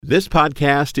This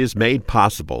podcast is made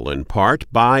possible in part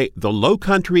by the Low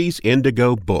Country's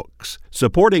Indigo Books,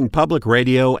 supporting public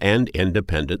radio and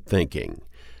independent thinking.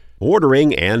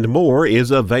 Ordering and more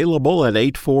is available at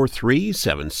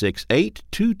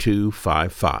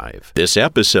 843-768-2255. This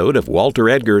episode of Walter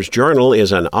Edgar's Journal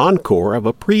is an encore of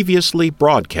a previously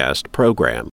broadcast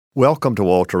program. Welcome to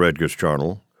Walter Edgar's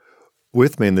Journal.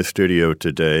 With me in the studio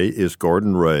today is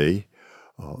Gordon Ray,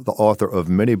 the author of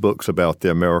many books about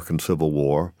the American Civil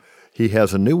War. He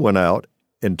has a new one out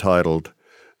entitled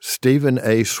Stephen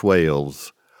A.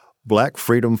 Swails, Black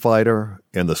Freedom Fighter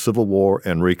in the Civil War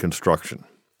and Reconstruction.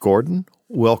 Gordon,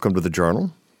 welcome to the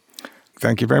Journal.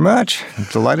 Thank you very much. I'm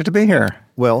delighted to be here.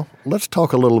 Well, let's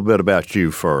talk a little bit about you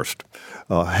first.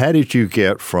 How did you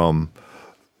get from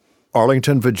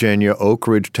Arlington, Virginia, Oak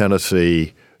Ridge,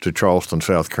 Tennessee, to Charleston,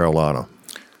 South Carolina?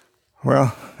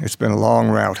 Well, it's been a long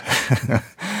route.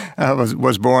 I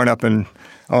was born up in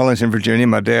Arlington, Virginia.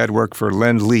 My dad worked for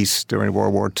Lend-Lease during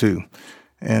World War II,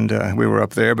 and we were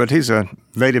up there. But he's a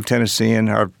native Tennessean.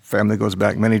 Our family goes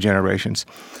back many generations.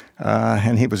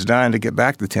 And he was dying to get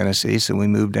back to Tennessee, so we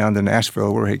moved down to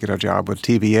Nashville where he got a job with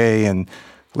TVA, and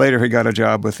later he got a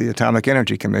job with the Atomic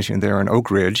Energy Commission there in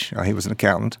Oak Ridge. He was an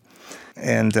accountant.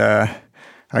 And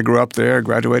I grew up there,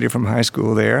 graduated from high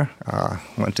school there,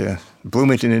 went to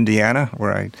Bloomington, Indiana,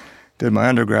 where I did my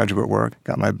undergraduate work,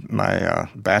 got my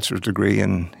bachelor's degree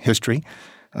in history,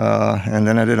 and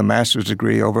then I did a master's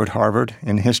degree over at Harvard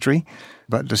in history,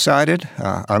 but decided,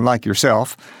 unlike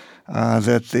yourself,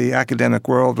 that the academic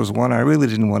world was one I really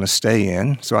didn't want to stay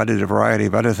in, so I did a variety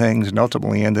of other things and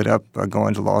ultimately ended up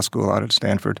going to law school out at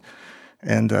Stanford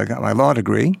and got my law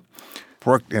degree,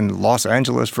 worked in Los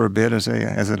Angeles for a bit as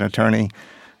an attorney,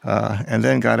 and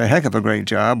then got a heck of a great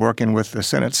job working with the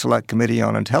Senate Select Committee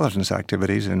on Intelligence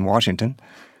Activities in Washington.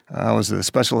 I was a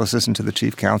special assistant to the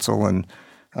chief counsel and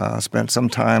spent some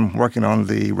time working on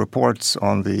the reports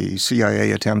on the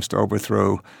CIA attempts to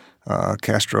overthrow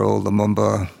Castro,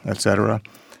 Lumumba, etc.,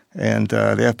 and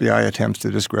the FBI attempts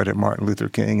to discredit Martin Luther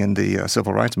King and the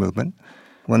civil rights movement.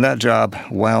 When that job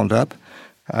wound up,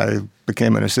 I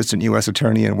became an assistant U.S.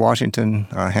 attorney in Washington,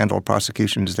 handled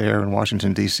prosecutions there in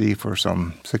Washington, D.C. for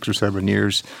some 6 or 7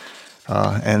 years.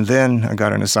 And then I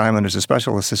got an assignment as a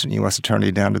special assistant U.S.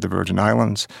 attorney down to the Virgin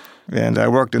Islands. And I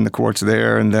worked in the courts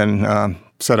there and then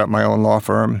set up my own law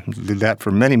firm, did that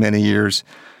for many, many years.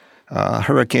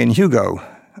 Hurricane Hugo,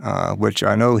 which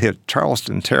I know hit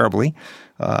Charleston terribly,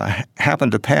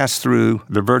 happened to pass through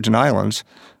the Virgin Islands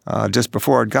just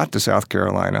before it got to South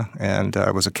Carolina, and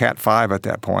it was a Cat 5 at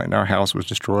that point, and our house was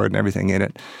destroyed and everything in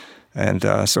it. And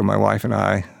so my wife and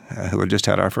I, who had just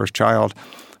had our first child,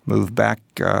 moved back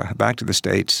to the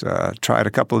States, tried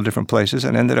a couple of different places,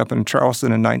 and ended up in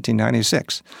Charleston in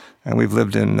 1996. And we've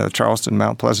lived in the Charleston,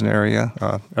 Mount Pleasant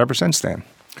area ever since then.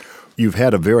 You've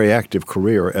had a very active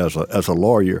career as a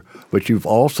lawyer, but you've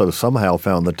also somehow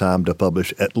found the time to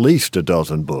publish at least a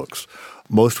dozen books,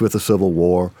 most with the Civil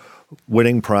War,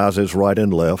 winning prizes right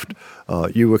and left.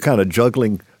 You were kind of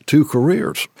juggling two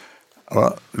careers.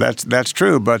 Well, that's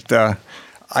true, but I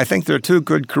think there are two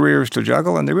good careers to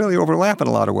juggle, and they really overlap in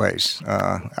a lot of ways.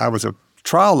 I was a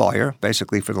trial lawyer,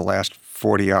 basically, for the last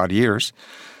 40-odd years,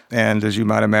 and as you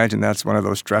might imagine, that's one of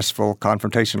those stressful,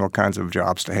 confrontational kinds of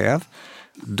jobs to have.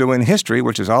 Doing history,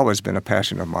 which has always been a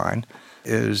passion of mine,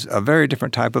 is a very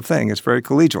different type of thing. It's very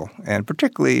collegial, and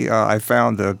particularly I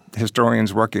found the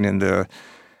historians working in the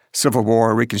Civil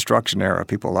War Reconstruction era,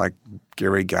 people like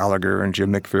Gary Gallagher and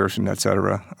Jim McPherson, et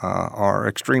cetera, are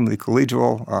extremely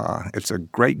collegial. It's a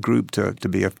great group to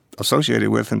be associated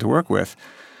with and to work with.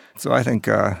 So I think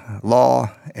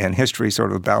law and history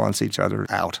sort of balance each other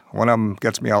out. One of them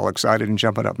gets me all excited and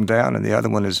jumping up and down, and the other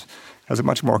one has a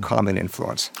much more common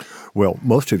influence. Well,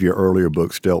 most of your earlier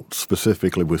books dealt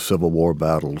specifically with Civil War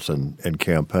battles and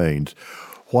campaigns.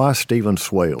 Why Stephen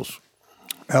Swails?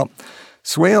 Well,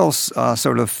 Swails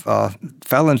sort of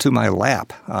fell into my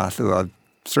lap through a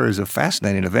series of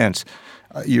fascinating events.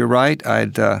 You're right. I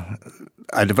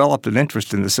developed an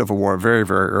interest in the Civil War very,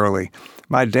 very early.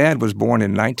 My dad was born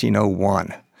in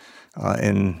 1901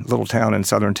 in a little town in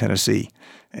southern Tennessee.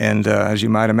 And as you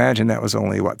might imagine, that was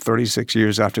only, 36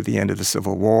 years after the end of the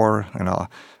Civil War. And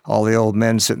all the old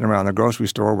men sitting around the grocery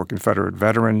store were Confederate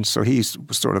veterans. So he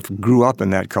sort of grew up in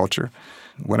that culture.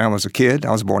 When I was a kid,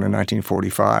 I was born in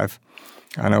 1945.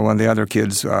 I know when the other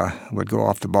kids would go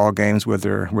off to ball games with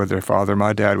their father,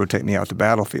 my dad would take me out to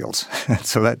battlefields.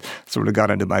 So that sort of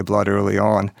got into my blood early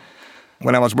on.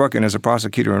 When I was working as a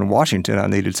prosecutor in Washington, I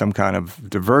needed some kind of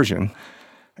diversion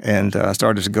and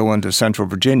started to go into central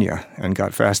Virginia and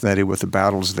got fascinated with the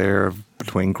battles there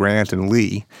between Grant and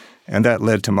Lee. And that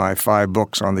led to my 5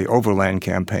 books on the Overland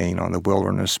Campaign, on the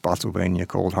Wilderness, Spotsylvania,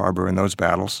 Cold Harbor, and those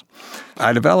battles.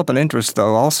 I developed an interest,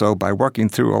 though, also by working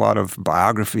through a lot of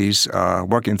biographies,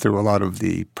 working through a lot of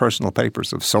the personal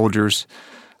papers of soldiers.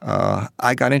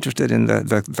 I got interested in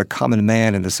the common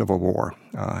man in the Civil War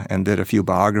and did a few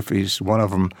biographies. One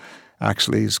of them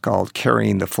actually is called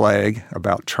Carrying the Flag,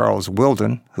 about Charles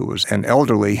Wilden, who was an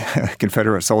elderly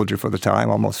Confederate soldier for the time,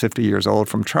 almost 50 years old,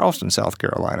 from Charleston, South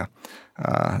Carolina.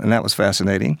 And that was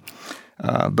fascinating.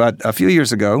 But a few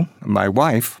years ago, my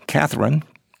wife, Catherine,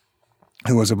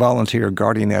 who was a volunteer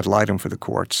guardian ad litem for the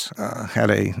courts,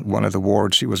 had one of the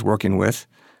wards she was working with,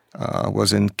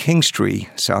 was in Kingstree,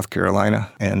 South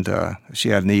Carolina, and she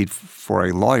had need for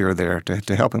a lawyer there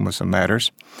to help him with some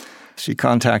matters. She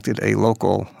contacted a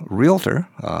local realtor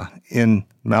in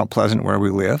Mount Pleasant, where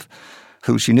we live,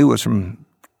 who she knew was from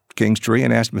Kingstree,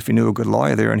 and asked him if he knew a good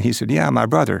lawyer there. And he said, "Yeah, my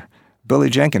brother,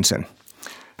 Billy Jenkinson."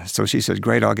 So she said,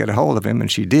 "Great, I'll get a hold of him." And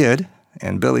she did.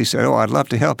 And Billy said, "Oh, I'd love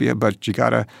to help you, but you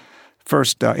got to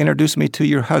first introduce me to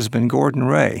your husband, Gordon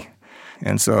Ray."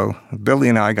 And so Billy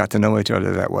and I got to know each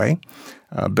other that way.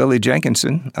 Billy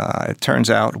Jenkinson, it turns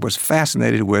out, was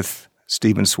fascinated with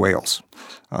Stephen Swails.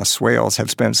 Swails had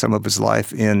spent some of his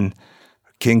life in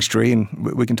Kingstree, and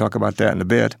we can talk about that in a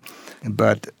bit.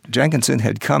 But Jenkinson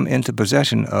had come into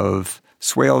possession of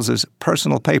Swails's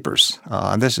personal papers.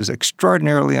 This is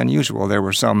extraordinarily unusual. There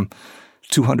were some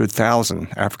 200,000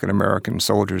 African-American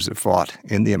soldiers that fought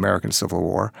in the American Civil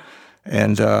War,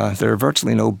 and there are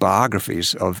virtually no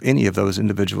biographies of any of those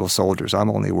individual soldiers. I'm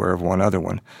only aware of one other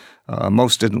one.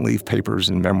 Most didn't leave papers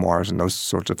and memoirs and those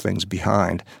sorts of things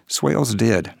behind. Swails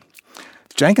did.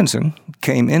 Jenkinson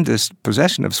came into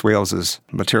possession of Swails's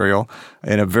material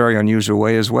in a very unusual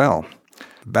way as well.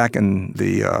 Back in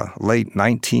the late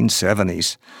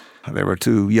 1970s, there were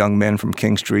 2 young men from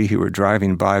Kingstree who were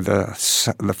driving by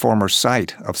the former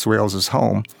site of Swails's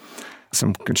home.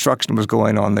 Some construction was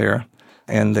going on there,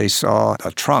 and they saw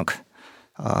a trunk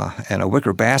and a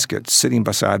wicker basket sitting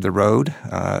beside the road.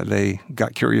 They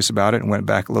got curious about it and went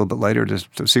back a little bit later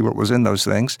to see what was in those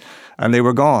things, and they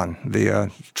were gone. The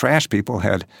trash people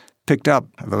had picked up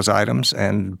those items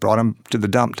and brought them to the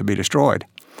dump to be destroyed.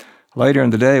 Later in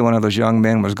the day, one of those young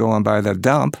men was going by the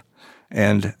dump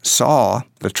and saw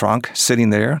the trunk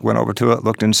sitting there, went over to it,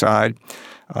 looked inside,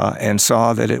 and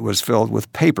saw that it was filled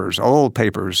with papers, old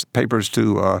papers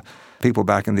to people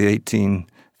back in the 1850s,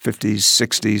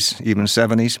 60s, even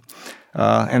 70s.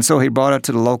 And so he brought it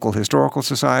to the local historical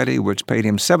society, which paid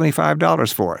him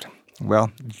 $75 for it.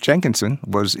 Well, Jenkinson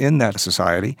was in that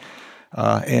society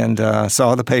and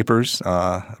saw the papers,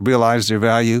 realized their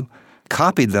value,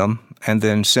 copied them, and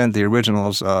then sent the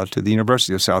originals to the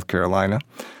University of South Carolina,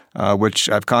 which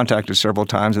I've contacted several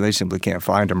times, and they simply can't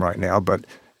find them right now. But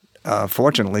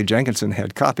fortunately, Jenkinson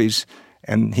had copies,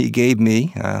 and he gave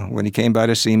me, when he came by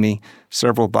to see me,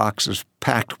 several boxes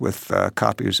packed with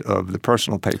copies of the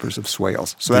personal papers of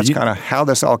Swails. So that's kind of how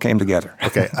this all came together.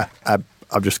 Okay,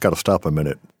 I've just got to stop a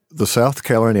minute. The South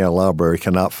Carolina Library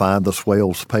cannot find the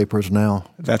Swails papers now?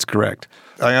 That's correct.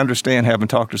 I understand, having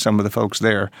talked to some of the folks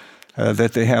there,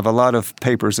 that they have a lot of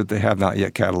papers that they have not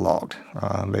yet cataloged.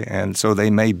 And so they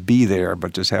may be there,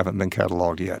 but just haven't been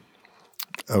cataloged yet.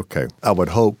 Okay. I would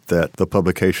hope that the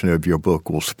publication of your book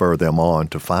will spur them on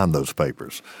to find those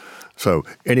papers. So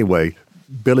anyway,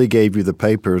 Billy gave you the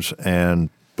papers, and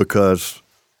because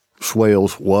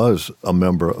Swails was a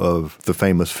member of the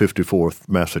famous 54th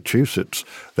Massachusetts,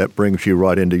 that brings you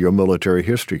right into your military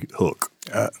history hook.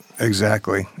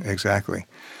 Exactly.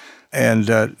 And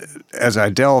as I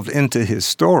delved into his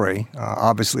story,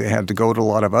 obviously I had to go to a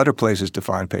lot of other places to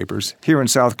find papers. Here in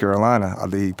South Carolina,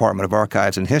 the Department of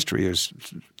Archives and History is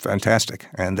fantastic,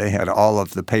 and they had all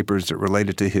of the papers that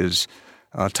related to his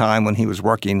time when he was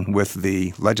working with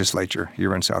the legislature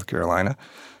here in South Carolina.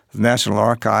 The National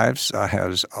Archives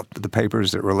has the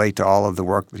papers that relate to all of the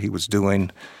work that he was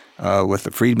doing with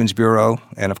the Freedmen's Bureau,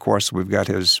 and of course we've got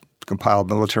his compiled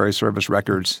military service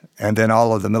records, and then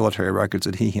all of the military records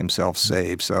that he himself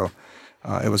saved. So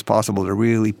it was possible to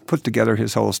really put together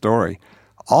his whole story.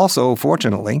 Also,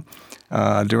 fortunately,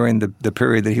 during the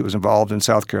period that he was involved in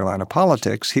South Carolina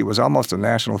politics, he was almost a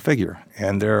national figure,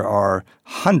 and there are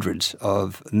hundreds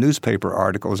of newspaper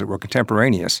articles that were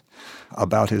contemporaneous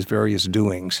about his various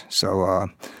doings. So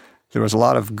there was a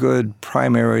lot of good,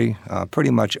 primary,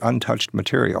 pretty much untouched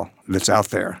material that's out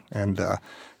there. And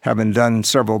having done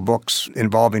several books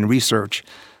involving research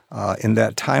in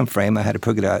that time frame, I had a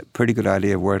pretty good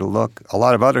idea of where to look. A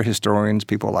lot of other historians,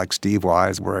 people like Steve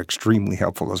Wise, were extremely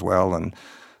helpful as well. And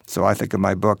so I think of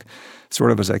my book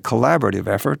sort of as a collaborative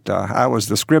effort. I was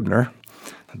the scrivener.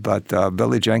 But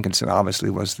Billy Jenkinson obviously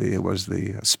was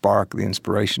the spark, the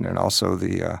inspiration, and also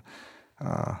the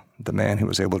man who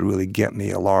was able to really get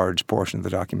me a large portion of the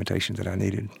documentation that I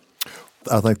needed.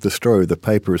 I think the story of the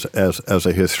papers, as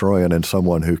a historian and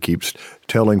someone who keeps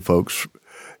telling folks,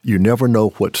 you never know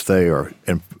what's there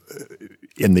and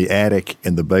in the attic,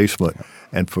 in the basement,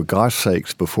 and for gosh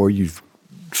sakes, before you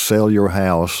sell your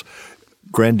house,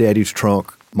 Granddaddy's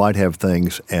trunk might have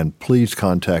things, and please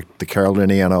contact the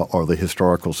Caroliniana or the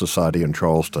Historical Society in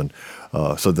Charleston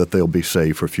so that they'll be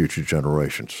saved for future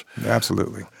generations.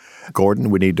 Absolutely. Gordon,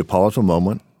 we need to pause a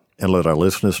moment and let our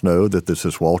listeners know that this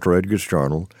is Walter Edgar's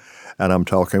Journal, and I'm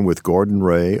talking with Gordon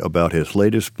Ray about his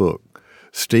latest book,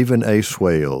 Stephen A.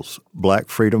 Swails, Black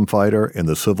Freedom Fighter in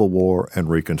the Civil War and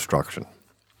Reconstruction.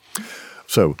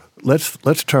 So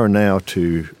let's turn now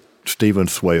to Stephen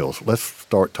Swails. Let's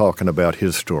start talking about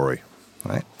his story.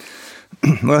 Right.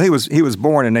 Well, he was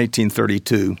born in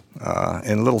 1832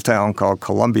 in a little town called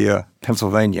Columbia,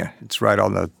 Pennsylvania. It's right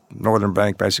on the northern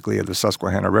bank, basically, of the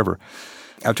Susquehanna River.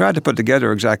 I tried to put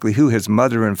together exactly who his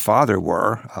mother and father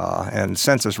were, and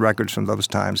census records from those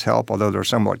times help, although they're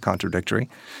somewhat contradictory.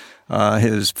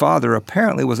 His father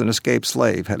apparently was an escaped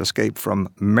slave, had escaped from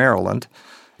Maryland.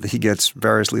 He gets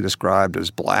variously described as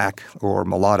black or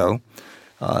mulatto.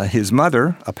 His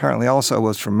mother apparently also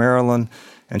was from Maryland,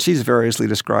 and she's variously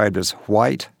described as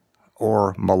white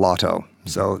or mulatto.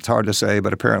 So it's hard to say,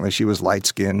 but apparently she was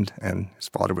light-skinned and his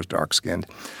father was dark-skinned.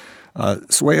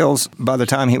 Swails, by the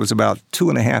time he was about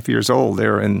 2.5 years old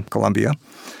there in Columbia,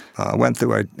 went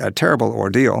through a terrible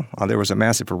ordeal. There was a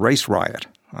massive race riot.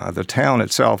 The town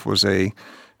itself was a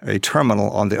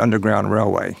terminal on the Underground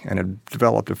Railway and had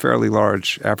developed a fairly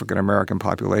large African-American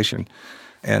population.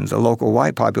 And the local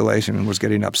white population was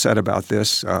getting upset about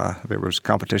this. There was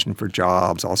competition for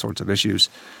jobs, all sorts of issues.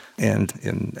 And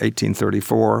in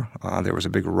 1834, there was a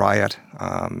big riot.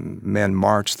 Men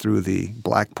marched through the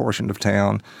black portion of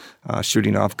town,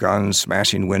 shooting off guns,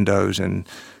 smashing windows. And,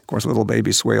 of course, little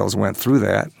baby Swails went through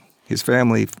that. His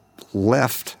family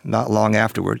left not long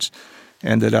afterwards,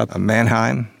 ended up in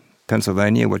Mannheim,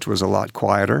 Pennsylvania, which was a lot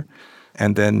quieter,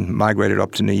 and then migrated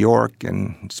up to New York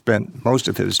and spent most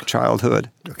of his childhood.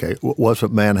 Okay.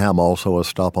 Wasn't Mannheim also a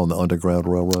stop on the Underground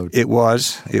Railroad? It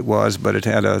was, but it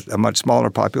had a much smaller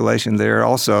population there.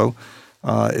 Also,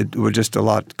 it was just a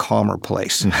lot calmer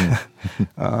place,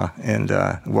 and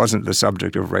wasn't the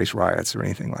subject of race riots or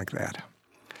anything like that.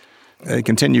 It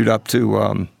continued up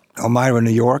to Elmira,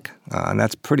 New York, and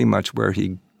that's pretty much where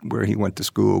he went to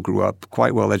school, grew up,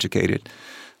 quite well educated.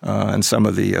 And some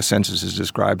of the censuses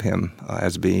describe him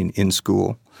as being in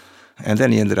school. And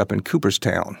then he ended up in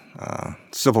Cooperstown.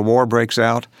 Civil War breaks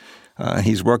out.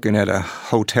 He's working at a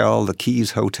hotel, the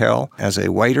Keys Hotel, as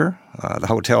a waiter. The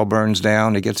hotel burns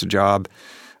down. He gets a job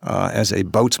as a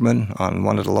boatsman on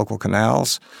one of the local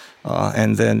canals.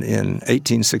 And then in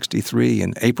 1863,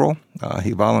 in April,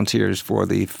 he volunteers for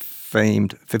the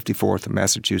famed 54th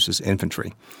Massachusetts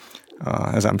Infantry.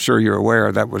 As I'm sure you're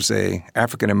aware, that was a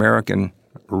African-American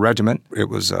regiment. It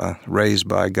was raised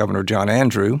by Governor John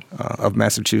Andrew of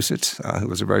Massachusetts, who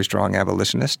was a very strong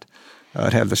abolitionist.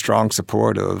 It had the strong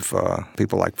support of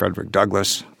people like Frederick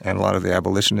Douglass and a lot of the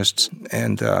abolitionists.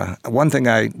 And one thing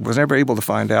I was never able to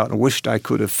find out and wished I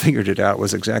could have figured it out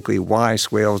was exactly why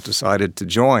Swails decided to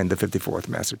join the 54th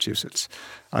Massachusetts.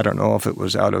 I don't know if it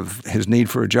was out of his need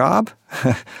for a job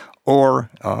or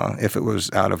if it was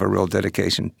out of a real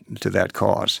dedication to that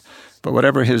cause. But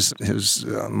whatever his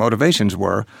motivations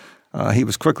were, he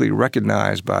was quickly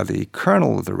recognized by the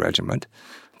colonel of the regiment,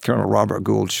 Colonel Robert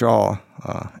Gould Shaw,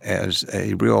 as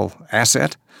a real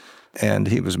asset, and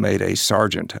he was made a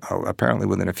sergeant, apparently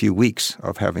within a few weeks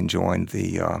of having joined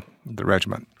the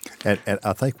regiment. And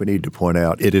I think we need to point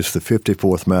out it is the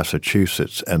 54th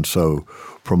Massachusetts, and so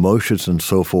promotions and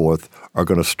so forth are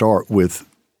going to start with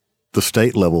the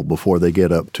state level before they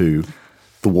get up to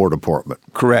the War Department.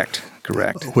 Correct.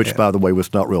 Which, by the way,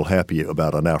 was not real happy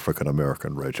about an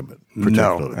African-American regiment.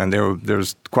 No, and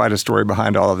there's quite a story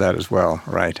behind all of that as well,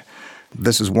 right?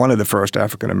 This is one of the first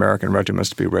African-American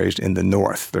regiments to be raised in the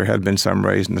North. There had been some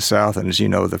raised in the South, and as you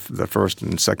know, the 1st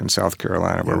and 2nd South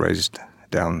Carolina were raised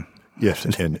down. Yes,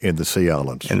 in the Sea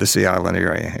Islands. In the Sea Island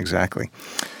area, exactly.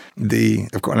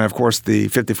 And of course, the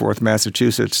 54th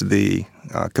Massachusetts, the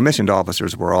commissioned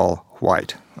officers were all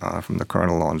white from the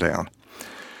colonel on down.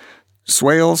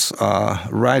 Swails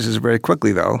rises very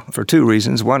quickly, though, for two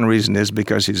reasons. One reason is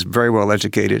because he's very well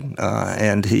educated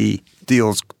and he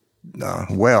deals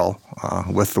well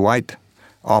with the white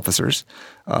officers.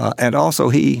 And also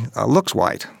he looks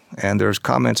white. And there's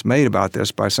comments made about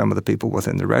this by some of the people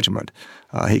within the regiment.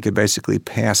 He could basically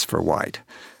pass for white.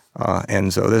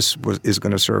 And so this is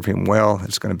going to serve him well.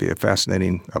 It's going to be a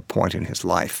fascinating point in his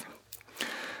life.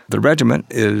 The regiment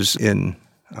is in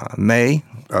May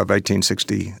of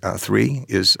 1863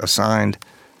 is assigned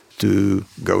to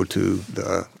go to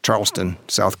the Charleston,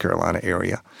 South Carolina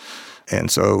area. And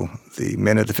so the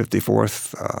men of the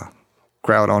 54th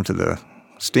crowd onto the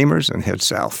steamers and head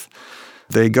south.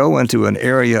 They go into an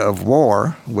area of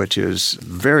war, which is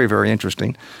very, very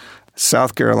interesting.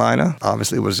 South Carolina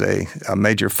obviously was a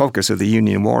major focus of the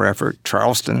Union war effort.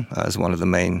 Charleston is one of the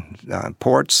main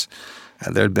ports.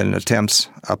 There had been attempts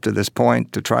up to this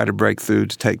point to try to break through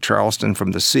to take Charleston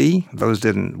from the sea. Those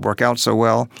didn't work out so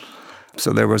well.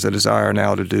 So there was a desire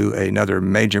now to do another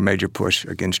major push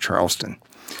against Charleston.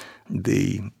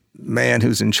 The man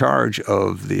who's in charge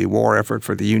of the war effort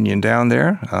for the Union down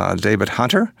there, David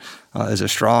Hunter, is a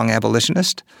strong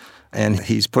abolitionist, and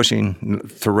he's pushing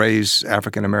to raise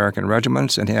African-American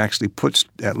regiments, and he actually puts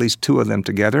at least two of them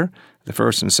together, the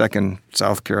 1st and 2nd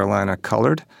South Carolina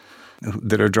Colored,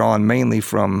 that are drawn mainly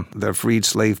from the freed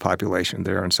slave population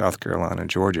there in South Carolina and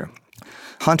Georgia.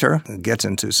 Hunter gets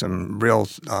into some real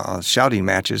shouting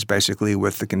matches, basically,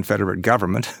 with the Confederate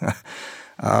government.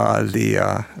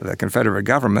 The Confederate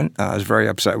government is very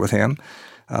upset with him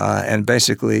and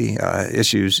basically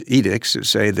issues edicts that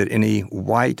say that any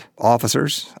white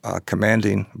officers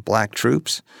commanding black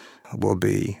troops will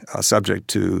be subject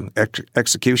to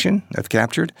execution if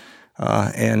captured,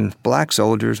 and black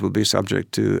soldiers will be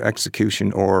subject to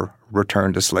execution or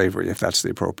return to slavery if that's the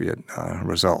appropriate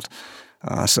result.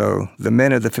 So the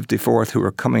men of the 54th who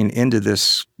are coming into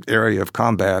this area of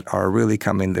combat are really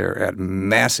coming there at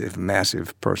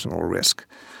massive personal risk,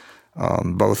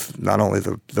 both not only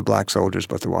the black soldiers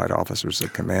but the white officers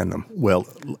that command them. Well,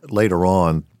 later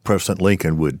on, President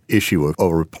Lincoln would issue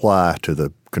a reply to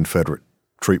the Confederate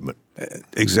treatment.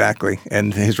 Exactly,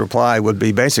 and his reply would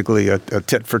be basically a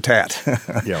tit for tat.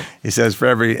 Yeah. He says for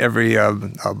every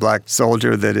black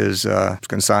soldier that is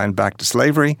consigned back to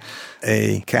slavery,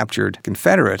 a captured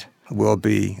Confederate will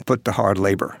be put to hard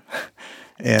labor,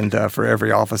 and for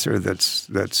every officer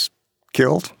that's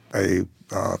killed, a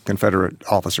Confederate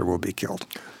officer will be killed.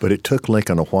 But it took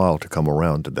Lincoln a while to come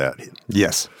around to that.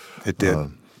 Yes, it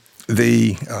did.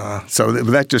 So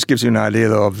that just gives you an idea,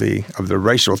 though, of the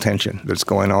racial tension that's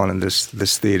going on in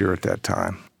this theater at that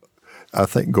time. I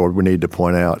think, Gord, we need to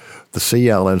point out the Sea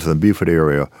Islands and the Beaufort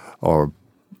area are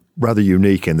rather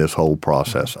unique in this whole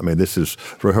process. I mean, this is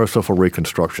rehearsal for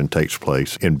Reconstruction takes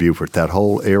place in Beaufort, that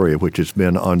whole area which has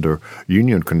been under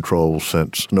Union control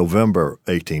since November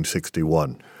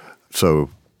 1861. So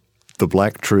the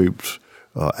black troops,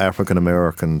 African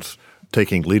Americans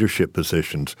taking leadership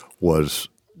positions was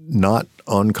not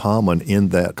uncommon in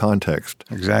that context.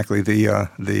 Exactly.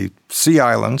 The Sea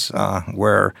Islands,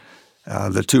 where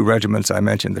the two regiments I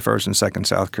mentioned, the 1st and 2nd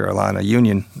South Carolina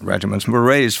Union regiments, were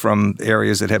raised from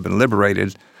areas that had been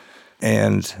liberated,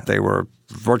 and they were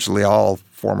virtually all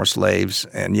former slaves.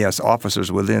 And yes,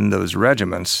 officers within those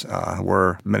regiments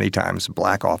were many times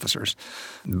black officers.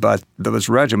 But those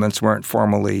regiments weren't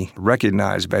formally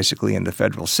recognized basically in the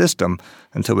federal system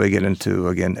until we get into,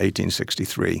 again,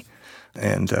 1863.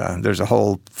 And there's a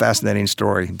whole fascinating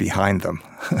story behind them,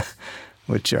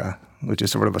 which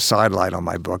is sort of a sidelight on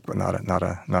my book, but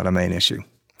not a main issue.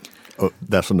 Oh,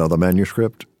 that's another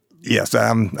manuscript? Yes,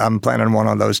 I'm planning one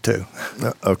on those too.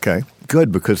 Okay,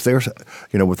 good, because there's,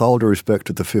 with all due respect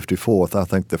to the 54th, I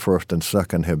think the 1st and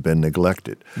 2nd have been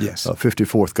neglected. Yes.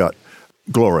 54th got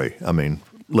glory, I mean,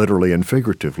 literally and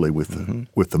figuratively with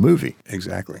the movie.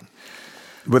 Exactly.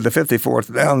 With the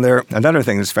 54th down there, another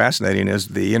thing that's fascinating is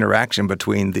the interaction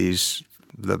between the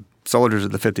soldiers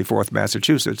of the 54th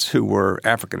Massachusetts who were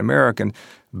African American,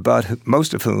 but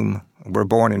most of whom were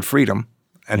born in freedom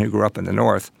and who grew up in the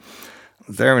North.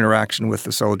 Their interaction with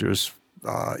the soldiers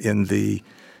in the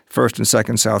 1st and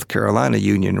 2nd South Carolina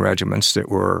Union regiments that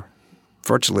were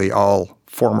virtually all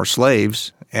former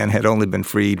slaves and had only been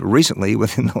freed recently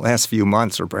within the last few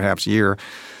months or perhaps year,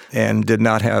 and did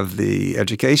not have the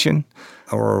education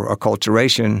or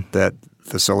acculturation that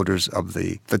the soldiers of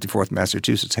the 54th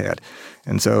Massachusetts had.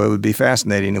 And so it would be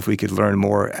fascinating if we could learn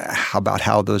more about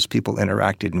how those people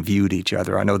interacted and viewed each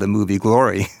other. I know the movie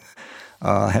Glory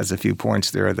has a few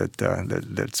points there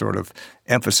that sort of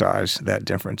emphasize that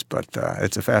difference, but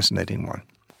it's a fascinating one.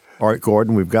 All right,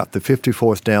 Gordon, we've got the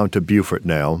 54th down to Beaufort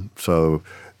now, so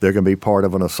they're going to be part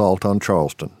of an assault on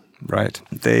Charleston. Right.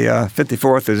 The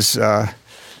 54th is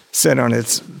sent on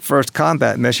its first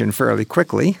combat mission fairly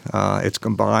quickly. It's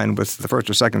combined with the 1st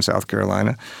or 2nd South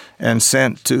Carolina and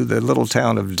sent to the little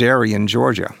town of Darien,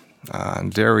 Georgia.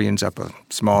 Darien's up a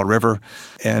small river,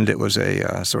 and it was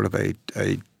a sort of a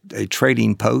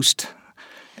trading post.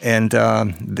 And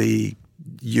the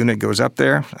unit goes up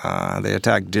there. They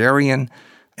attack Darien,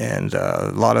 and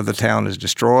a lot of the town is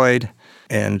destroyed.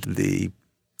 And the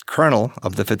colonel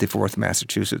of the 54th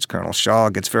Massachusetts, Colonel Shaw,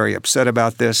 gets very upset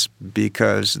about this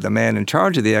because the man in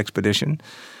charge of the expedition,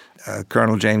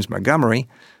 Colonel James Montgomery,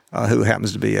 who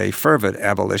happens to be a fervent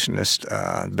abolitionist,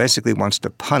 basically wants to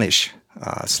punish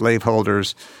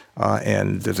slaveholders,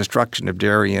 and the destruction of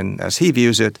Darien, as he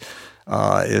views it,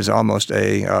 is almost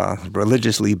a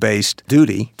religiously based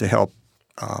duty to help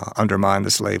undermine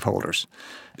the slaveholders.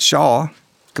 Shaw,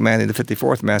 commanding the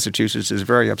 54th Massachusetts, is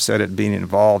very upset at being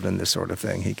involved in this sort of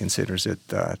thing. He considers it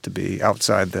to be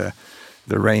outside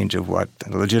the range of what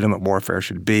legitimate warfare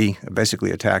should be,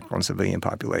 basically attack on civilian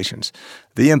populations.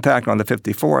 The impact on the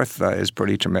 54th is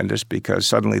pretty tremendous because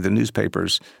suddenly the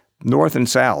newspapers, north and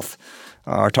south,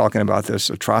 are talking about this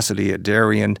atrocity at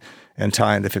Darien and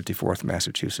tying the 54th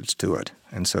Massachusetts to it.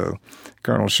 And so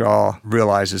Colonel Shaw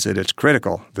realizes that it's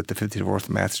critical that the 54th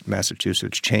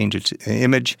Massachusetts change its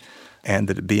image and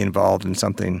that it be involved in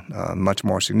something much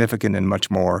more significant and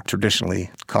much more traditionally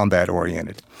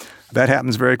combat-oriented. That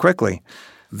happens very quickly.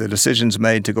 The decision's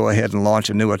made to go ahead and launch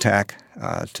a new attack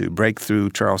to break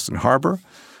through Charleston Harbor.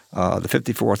 The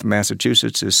 54th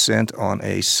Massachusetts is sent on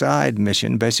a side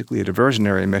mission, basically a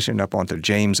diversionary mission, up onto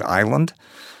James Island.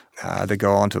 They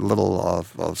go on to a little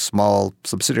small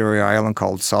subsidiary island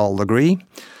called Sault Le Gris.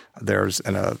 There's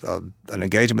an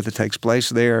engagement that takes place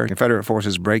there. Confederate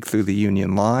forces break through the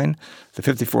Union line. The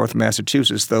 54th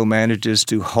Massachusetts, though, manages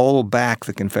to hold back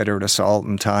the Confederate assault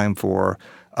in time for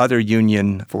other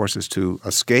Union forces to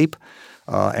escape.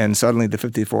 And suddenly the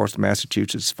 54th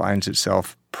Massachusetts finds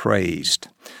itself praised.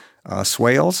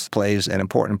 Swails plays an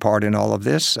important part in all of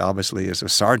this. Obviously, as a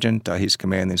sergeant, he's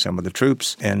commanding some of the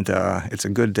troops, and it's a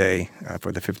good day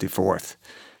for the 54th.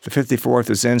 The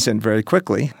 54th is then sent very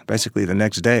quickly, basically the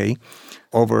next day,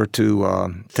 over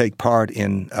to take part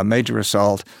in a major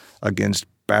assault against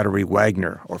Battery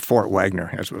Wagner, or Fort Wagner,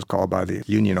 as it was called by the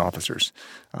Union officers.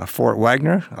 Fort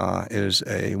Wagner is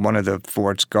one of the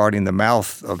forts guarding the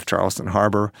mouth of Charleston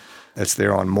Harbor. It's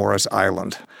there on Morris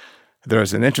Island.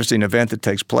 There's an interesting event that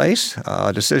takes place.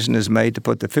 A decision is made to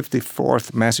put the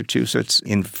 54th Massachusetts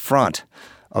in front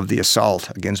of the assault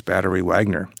against Battery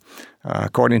Wagner.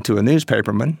 According to a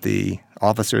newspaperman, the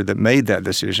officer that made that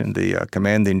decision, the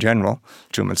commanding general,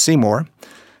 Truman Seymour,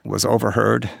 was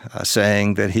overheard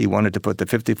saying that he wanted to put the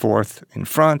 54th in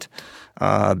front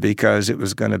because it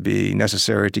was going to be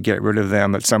necessary to get rid of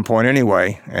them at some point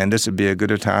anyway, and this would be as good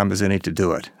a time as any to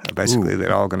do it. Basically,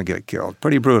 they're all going to get killed.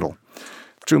 Pretty brutal.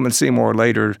 Truman Seymour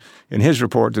later, in his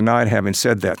report, denied having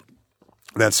said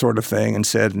that sort of thing and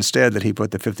said instead that he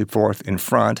put the 54th in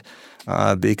front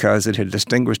because it had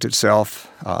distinguished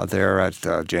itself there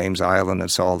at James Island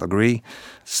and Sault Le Gris.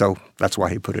 So that's why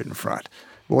he put it in front.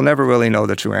 We'll never really know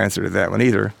the true answer to that one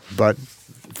either, but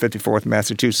 54th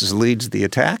Massachusetts leads the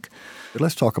attack.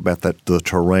 Let's talk about the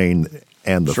terrain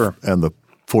and Sure. and the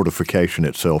fortification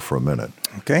itself for a minute.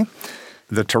 Okay.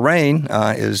 The terrain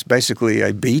is basically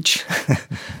a beach.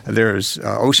 There's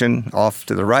ocean off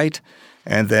to the right,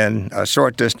 and then a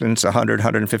short distance, 100,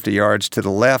 150 yards to the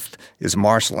left, is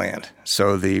marshland.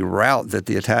 So the route that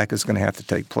the attack is going to have to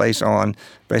take place on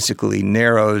basically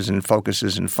narrows and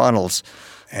focuses and funnels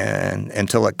and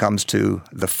until it comes to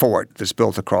the fort that's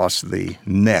built across the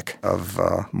neck of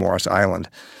Morris Island.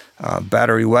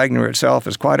 Battery Wagner itself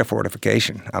is quite a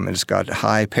fortification. I mean, it's got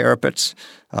high parapets.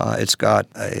 It's got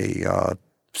a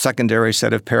secondary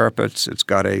set of parapets. It's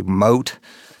got a moat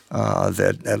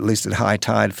that, at least at high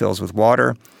tide, fills with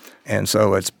water. And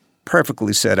so it's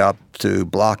perfectly set up to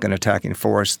block an attacking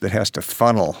force that has to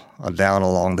funnel down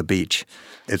along the beach.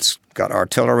 It's got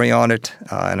artillery on it,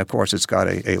 and of course it's got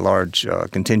a large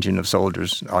contingent of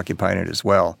soldiers occupying it as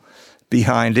well.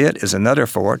 Behind it is another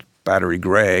fort, Battery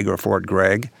Gregg or Fort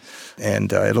Gregg,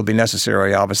 and it'll be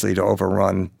necessary, obviously, to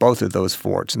overrun both of those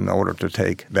forts in order to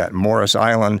take that Morris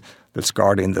Island that's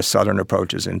guarding the southern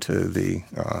approaches into the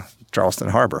Charleston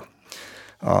Harbor.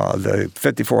 The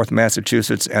 54th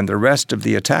Massachusetts and the rest of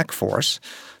the attack force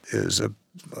is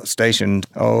stationed,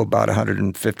 about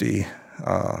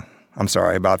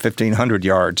 1,500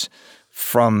 yards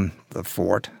from the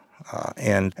fort.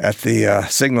 And at the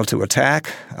signal to attack,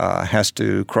 has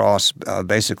to cross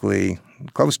basically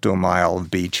close to a mile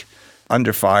of beach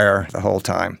under fire the whole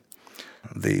time.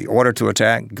 The order to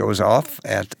attack goes off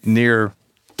at near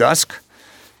dusk,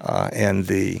 and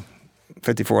the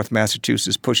 54th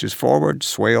Massachusetts pushes forward,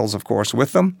 Swails, of course,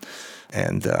 with them.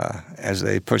 And as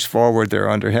they push forward, they're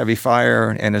under heavy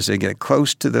fire, and as they get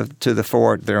close to the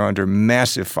fort, they're under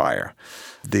massive fire.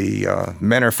 The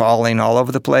men are falling all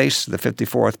over the place. The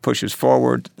 54th pushes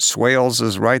forward. Swails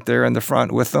is right there in the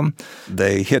front with them.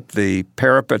 They hit the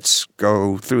parapets,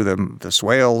 go through the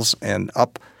swales, and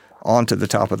up onto the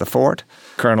top of the fort.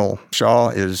 Colonel Shaw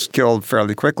is killed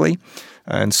fairly quickly,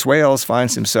 and Swails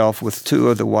finds himself with two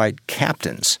of the white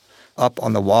captains up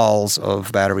on the walls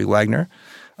of Battery Wagner.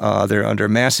 They're under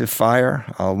massive fire.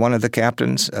 One of the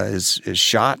captains is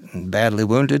shot and badly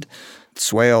wounded.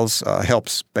 Swails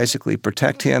helps basically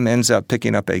protect him, ends up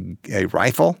picking up a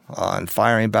rifle and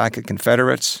firing back at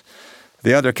Confederates.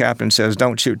 The other captain says,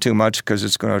 don't shoot too much because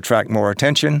it's going to attract more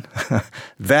attention.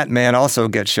 That man also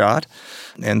gets shot.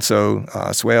 And so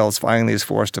Swails finally is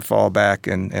forced to fall back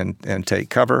and take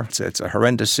cover. It's a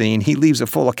horrendous scene. He leaves a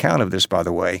full account of this, by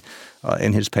the way,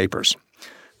 in his papers.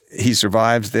 He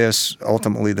survives this.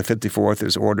 Ultimately, the 54th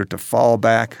is ordered to fall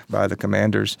back by the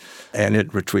commanders, and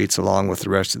it retreats along with the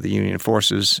rest of the Union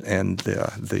forces, and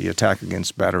the attack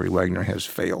against Battery Wagner has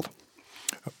failed.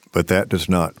 But that does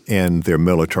not end their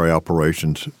military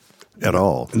operations at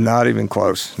all. Not even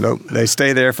close. Nope. They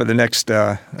stay there for the next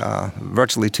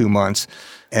virtually 2 months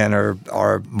and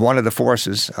are one of the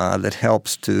forces that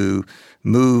helps to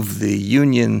move the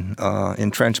Union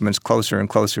entrenchments closer and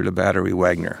closer to Battery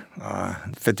Wagner.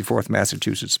 54th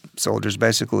Massachusetts soldiers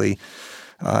basically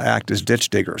act as ditch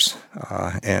diggers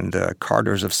and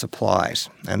carters of supplies,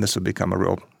 and this will become a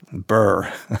real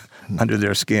burr under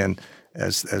their skin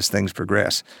as things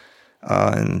progress.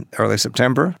 In early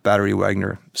September, Battery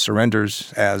Wagner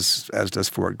surrenders, as does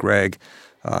Fort Gregg,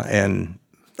 and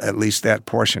at least that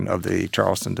portion of the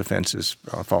Charleston defenses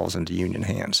falls into Union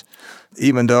hands.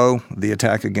 Even though the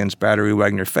attack against Battery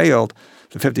Wagner failed,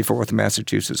 the 54th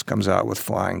Massachusetts comes out with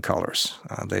flying colors.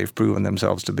 They've proven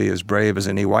themselves to be as brave as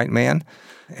any white man,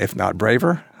 if not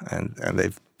braver, and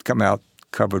they've come out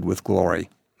covered with glory,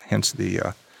 hence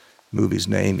the movie's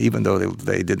name, even though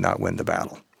they did not win the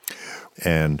battle.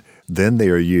 And then they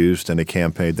are used in a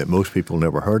campaign that most people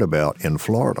never heard about in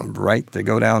Florida. Right.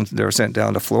 They're sent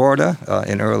down to Florida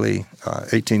in early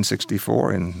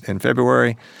 1864 in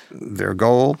February. Their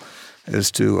goal is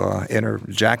to enter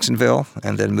Jacksonville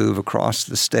and then move across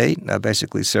the state,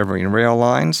 basically severing rail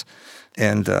lines.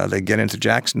 And they get into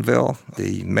Jacksonville.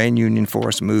 The main Union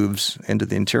force moves into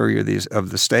the interior of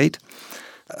the state,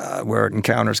 where it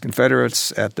encounters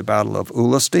Confederates at the Battle of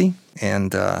Ulustee,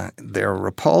 and they're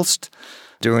repulsed.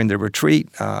 During the retreat,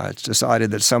 it's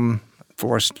decided that some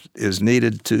force is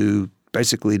needed to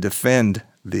basically defend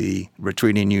the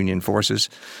retreating Union forces,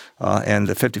 and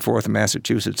the 54th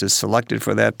Massachusetts is selected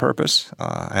for that purpose,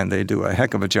 and they do a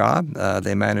heck of a job.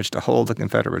 They manage to hold the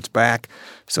Confederates back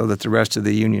so that the rest of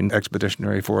the Union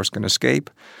expeditionary force can escape.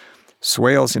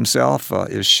 Swails himself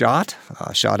is shot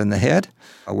in the head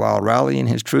while rallying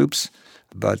his troops,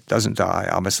 but doesn't die,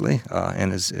 obviously,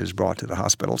 and is brought to the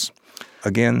hospitals.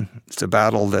 Again, it's a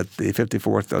battle that the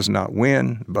 54th does not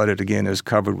win, but it again is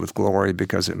covered with glory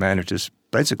because it manages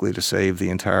basically to save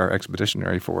the entire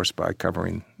expeditionary force by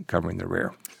covering the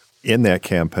rear. In that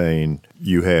campaign,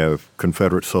 you have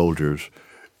Confederate soldiers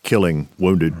killing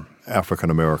wounded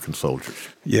African-American soldiers.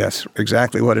 Yes,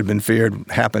 exactly what had been feared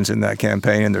happens in that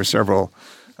campaign, and there are several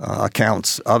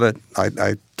accounts of it.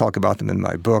 I talk about them in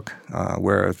my book,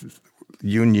 where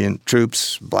Union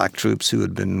troops, black troops who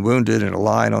had been wounded in a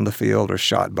line on the field are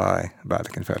shot by the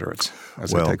Confederates as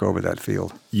they take over that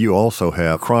field. You also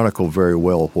have chronicled very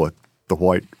well what the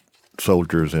white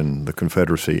soldiers in the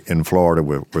Confederacy in Florida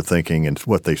were thinking and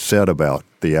what they said about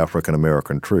the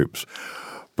African-American troops.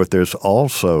 But there's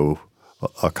also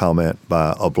a comment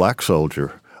by a black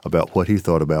soldier about what he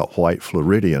thought about white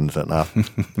Floridians, and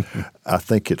I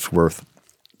think it's worth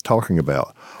talking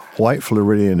about. White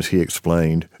Floridians, he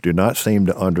explained, do not seem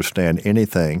to understand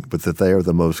anything but that they are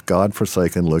the most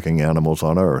God-forsaken looking animals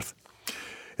on earth.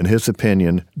 In his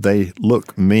opinion, they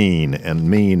look mean, and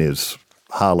mean is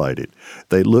highlighted.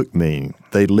 They look mean,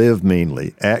 they live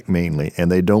meanly, act meanly,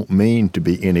 and they don't mean to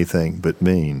be anything but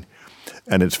mean.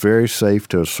 And it's very safe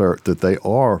to assert that they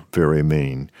are very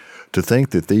mean. To think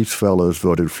that these fellows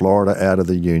voted Florida out of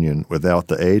the Union without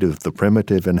the aid of the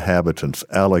primitive inhabitants,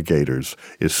 alligators,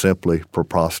 is simply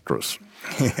preposterous.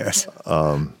 Yes.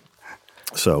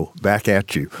 So back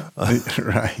at you.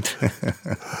 Right.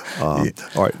 All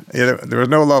right. Yeah, there was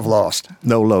no love lost.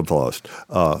 No love lost.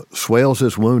 Swails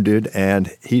is wounded,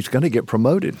 and he's going to get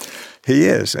promoted. He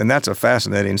is, and that's a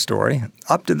fascinating story.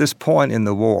 Up to this point in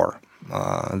the war,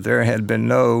 there had been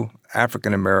no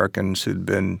African Americans who'd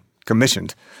been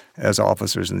commissioned as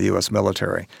officers in the U.S.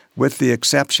 military, with the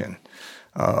exception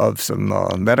of some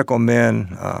medical men,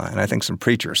 and I think some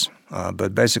preachers,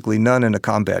 but basically none in a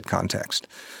combat context.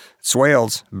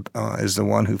 Swails is the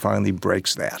one who finally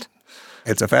breaks that.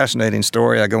 It's a fascinating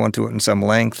story. I go into it in some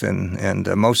length, and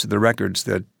most of the records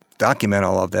that document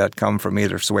all of that come from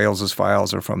either Swails'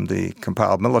 files or from the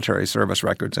compiled military service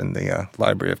records in the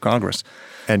Library of Congress.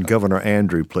 And Governor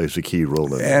Andrew plays a key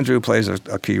role in that. Andrew plays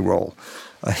a key role.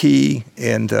 He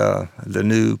and the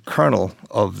new colonel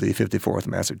of the 54th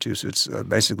Massachusetts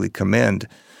basically commend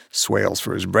Swails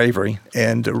for his bravery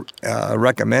and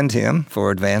recommend him for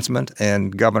advancement,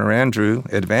 and Governor Andrew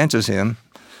advances him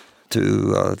to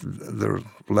the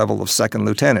level of second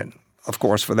lieutenant. Of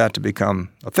course, for that to become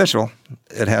official,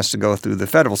 it has to go through the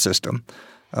federal system.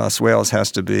 Swails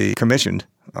has to be commissioned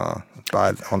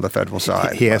on the federal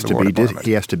side. He has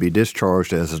to be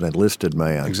discharged as an enlisted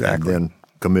man, exactly, and then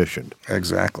commissioned.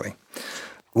 Exactly.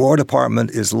 War Department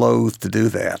is loath to do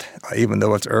that, even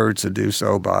though it's urged to do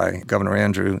so by Governor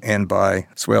Andrew and by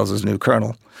Swails' new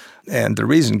colonel. And the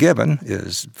reason given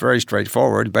is very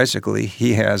straightforward. Basically,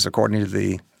 he has, according to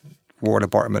the War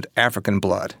Department, African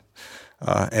blood.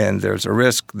 And there's a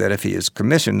risk that if he is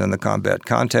commissioned in the combat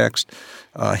context,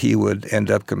 he would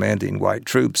end up commanding white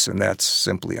troops, and that's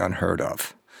simply unheard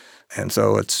of. And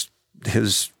so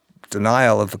his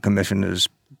denial of a commission is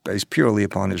based purely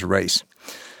upon his race.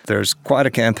 There's quite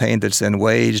a campaign that's then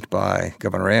waged by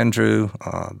Governor Andrew,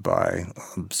 by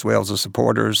Swails'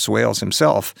 supporters. Swails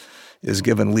himself is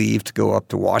given leave to go up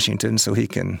to Washington so he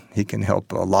can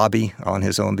help lobby on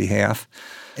his own behalf.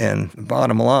 And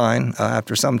bottom line,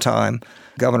 after some time,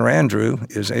 Governor Andrew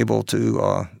is able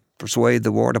to persuade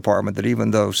the War Department that even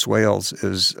though Swails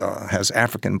has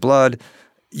African blood,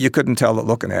 you couldn't tell it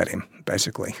looking at him,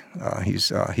 basically.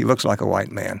 He looks like a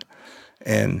white man.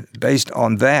 And based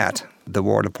on that, the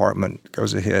War Department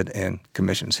goes ahead and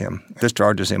commissions him,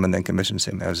 discharges him, and then commissions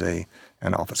him as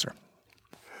an officer.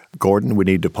 Gordon, we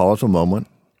need to pause a moment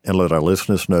and let our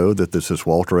listeners know that this is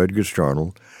Walter Edgar's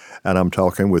Journal, and I'm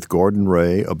talking with Gordon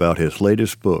Ray about his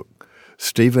latest book,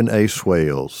 Stephen A.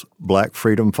 Swails, Black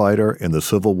Freedom Fighter in the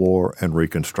Civil War and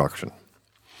Reconstruction.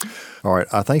 All right,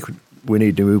 I think we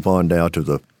need to move on now to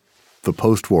the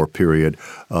post-war period.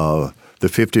 The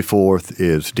 54th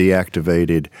is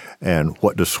deactivated, and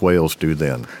what does Swails do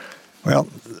then? Well,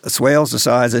 Swails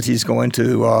decides that he's going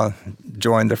to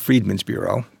join the Freedmen's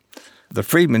Bureau. The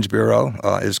Freedmen's Bureau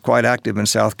is quite active in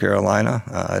South Carolina.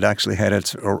 It actually had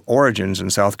its origins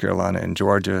in South Carolina and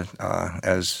Georgia,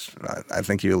 as I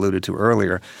think you alluded to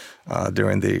earlier,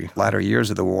 during the latter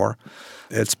years of the war.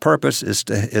 Its purpose is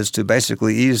to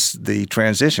basically ease the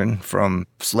transition from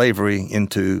slavery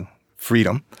into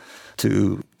freedom,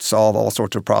 to solve all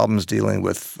sorts of problems dealing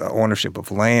with ownership of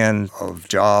land, of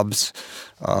jobs,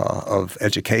 of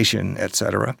education,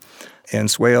 etc. And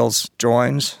Swails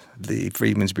joins the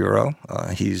Freedmen's Bureau.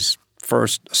 He's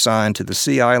first assigned to the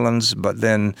Sea Islands, but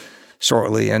then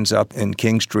shortly ends up in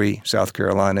Kingstree, South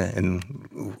Carolina, in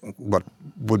what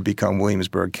would become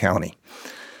Williamsburg County.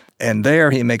 And there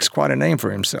he makes quite a name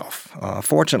for himself.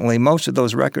 Fortunately, most of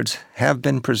those records have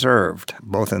been preserved,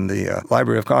 both in the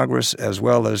Library of Congress as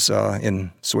well as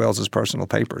in Swails' personal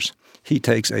papers. He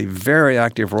takes a very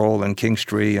active role in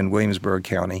Kingstree and Williamsburg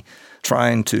County,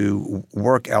 trying to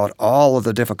work out all of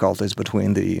the difficulties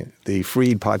between the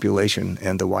freed population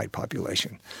and the white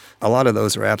population. A lot of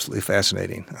those are absolutely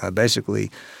fascinating. Basically,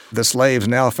 the slaves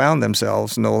now found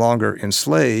themselves no longer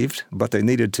enslaved, but they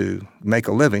needed to make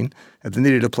a living, and they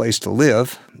needed a place to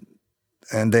live,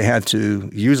 and they had to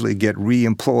usually get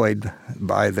re-employed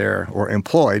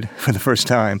employed for the first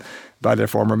time by their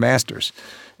former masters.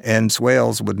 And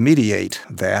Swails would mediate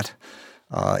that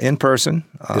in person.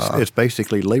 It's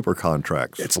basically labor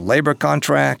contracts. It's labor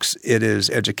contracts. It is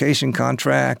education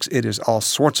contracts. It is all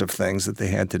sorts of things that they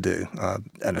had to do.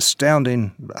 An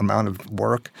astounding amount of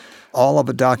work, all of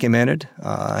it documented.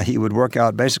 He would work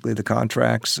out basically the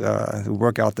contracts,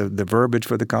 work out the verbiage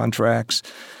for the contracts.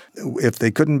 If they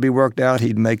couldn't be worked out,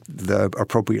 he'd make the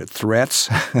appropriate threats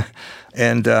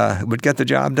and would get the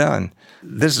job done.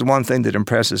 This is one thing that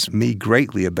impresses me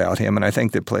greatly about him, and I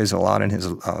think that plays a lot in his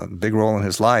big role in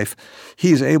his life.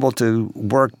 He's able to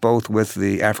work both with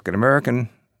the African-American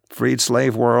freed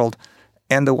slave world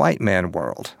and the white man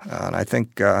world. And I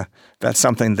think that's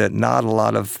something that not a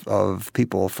lot of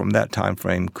people from that time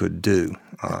frame could do.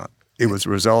 It was a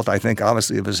result, I think,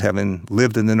 obviously, of his having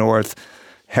lived in the North,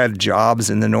 had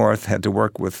jobs in the North, had to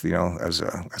work with,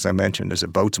 as I mentioned, as a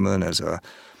boatsman, as a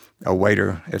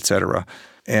waiter, etc.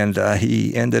 And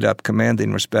he ended up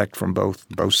commanding respect from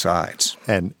both sides.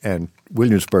 And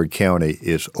Williamsburg County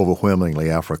is overwhelmingly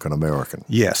African American.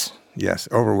 Yes,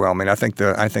 overwhelming. I think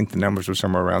the numbers were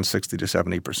somewhere around 60 to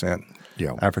 70%.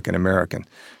 African American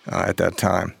at that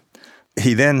time.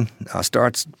 He then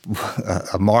starts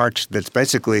a march that's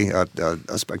basically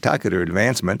a spectacular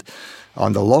advancement.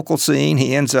 On the local scene,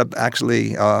 he ends up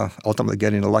actually ultimately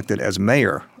getting elected as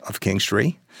mayor of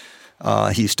Kingstree.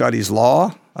 He studies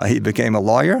law. He became a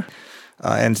lawyer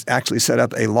and actually set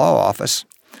up a law office.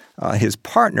 His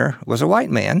partner was a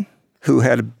white man who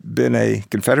had been a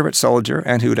Confederate soldier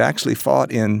and who had actually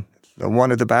fought in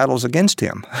one of the battles against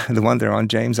him, the one there on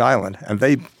James Island. And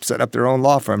they set up their own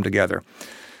law firm together.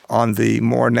 On the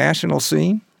more national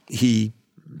scene, he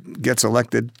gets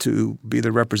elected to be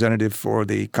the representative for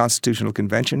the Constitutional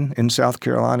Convention in South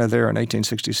Carolina there in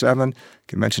 1867.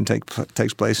 Convention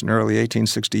takes place in early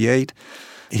 1868.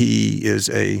 He is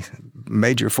a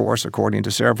major force, according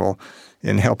to several,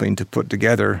 in helping to put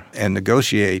together and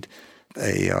negotiate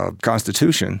a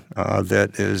constitution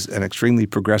that is an extremely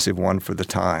progressive one for the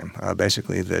time,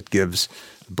 basically that gives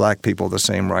black people the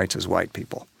same rights as white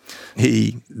people.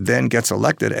 He then gets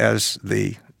elected as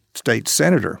the state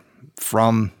senator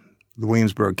from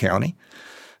Williamsburg County,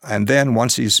 and then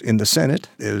once he's in the Senate,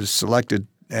 is selected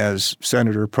as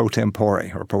Senator pro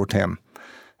tempore, or pro tem,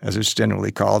 as it's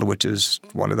generally called, which is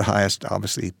one of the highest,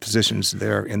 obviously, positions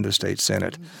there in the state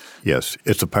Senate. Yes,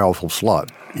 it's a powerful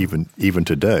slot, even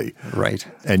today. Right.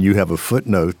 And you have a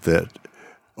footnote that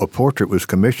a portrait was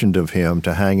commissioned of him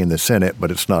to hang in the Senate,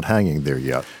 but it's not hanging there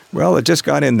yet. Well, it just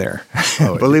got in there,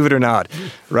 believe it or not.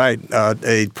 Right.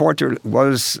 A portrait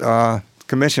was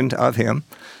commissioned of him.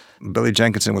 Billy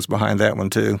Jenkinson was behind that one,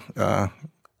 too.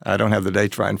 I don't have the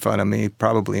dates right in front of me,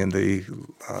 probably in the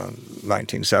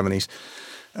 1970s.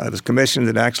 It was commissioned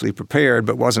and actually prepared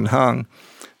but wasn't hung.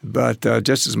 But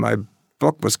just as my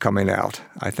book was coming out,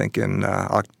 I think in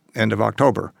end of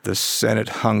October, the Senate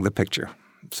hung the picture.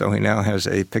 So he now has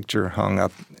a picture hung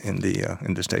up in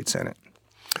the state Senate.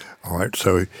 All right.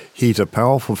 So he's a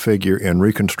powerful figure in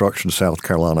Reconstruction, South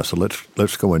Carolina. So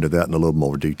let's go into that in a little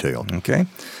more detail. Okay.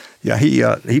 Yeah,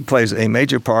 he plays a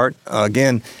major part.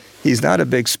 Again, he's not a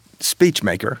big speech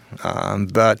maker,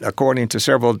 but according to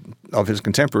several of his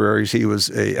contemporaries, he was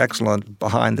an excellent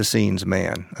behind-the-scenes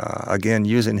man. Again,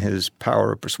 using his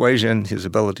power of persuasion, his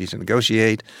ability to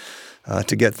negotiate,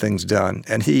 to get things done.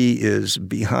 And he is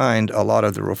behind a lot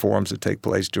of the reforms that take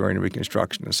place during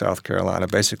Reconstruction in South Carolina,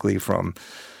 basically from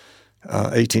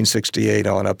 1868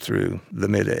 on up through the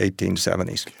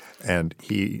mid-1870s. And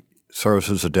he serves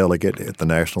as a delegate at the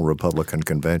National Republican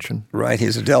Convention. Right.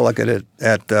 He's a delegate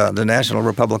at the National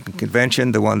Republican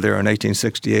Convention, the one there in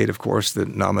 1868, of course,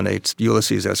 that nominates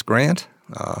Ulysses S. Grant.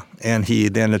 And he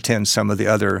then attends some of the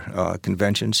other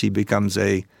conventions. He becomes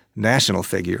a national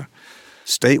figure.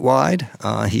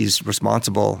 Statewide, he's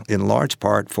responsible in large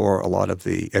part for a lot of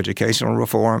the educational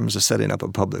reforms, the setting up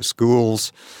of public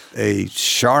schools, a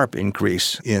sharp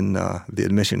increase in the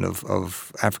admission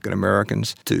of African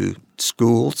Americans to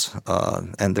schools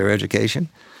and their education.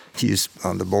 He's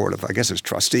on the board of, I guess, as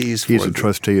trustees. He's a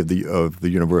trustee of the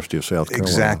University of South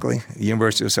Carolina. Exactly,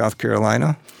 University of South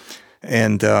Carolina.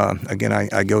 And again,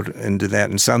 I go into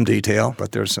that in some detail,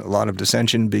 but there's a lot of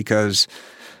dissension because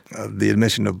the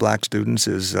admission of black students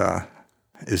is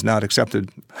not accepted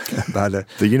by the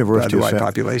white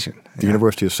population. The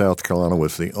University of South Carolina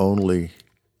was the only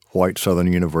white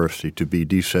Southern university to be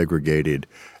desegregated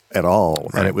at all.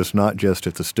 Right. And it was not just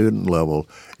at the student level,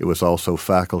 it was also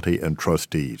faculty and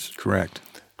trustees. Correct.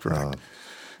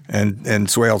 And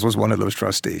Swails was one of those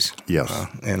trustees. Yes.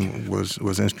 And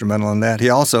was instrumental in that. He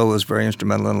also was very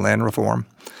instrumental in land reform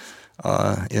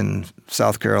in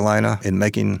South Carolina in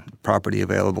making property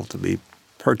available to be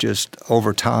purchased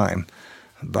over time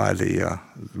by the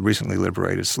recently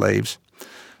liberated slaves.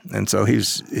 And so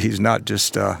he's not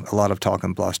just a lot of talk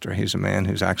and bluster. He's a man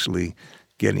who's actually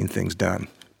getting things done.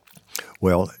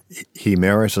 Well, he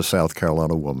marries a South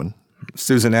Carolina woman.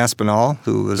 Susan Aspinall,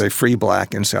 who was a free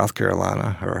black in South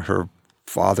Carolina. Her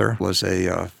father was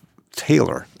a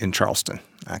tailor in Charleston,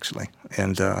 actually.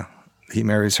 And he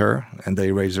marries her, and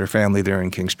they raise their family there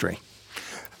in Kingstree.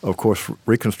 Of course,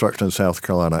 Reconstruction in South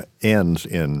Carolina ends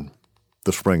in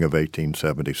the spring of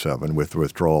 1877 with the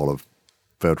withdrawal of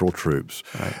federal troops.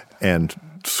 Right. And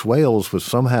Swails was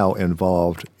somehow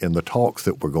involved in the talks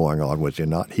that were going on, was he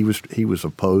not? He was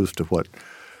opposed to what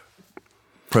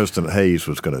President Hayes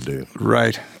was going to do.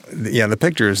 Right. Yeah, the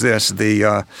picture is this.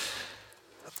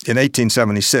 In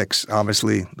 1876,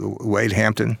 obviously, Wade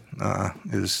Hampton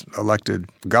is elected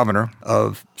governor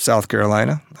of South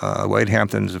Carolina. Wade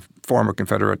Hampton is a former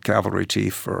Confederate cavalry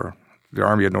chief for the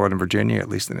Army of Northern Virginia, at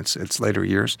least in its later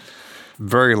years.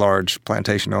 Very large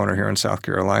plantation owner here in South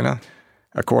Carolina.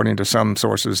 According to some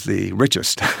sources, the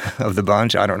richest of the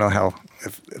bunch. I don't know how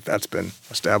if that's been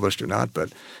established or not,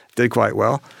 but did quite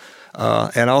well.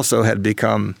 And also had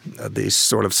become the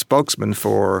sort of spokesman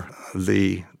for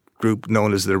the group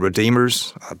known as the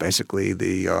Redeemers, basically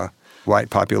the white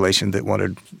population that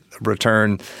wanted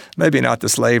return, maybe not to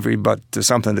slavery, but to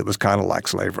something that was kind of like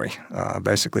slavery,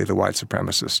 basically the white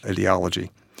supremacist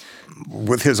ideology.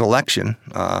 With his election,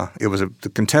 it was a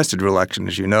contested election,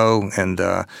 as you know, and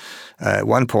at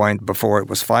one point before it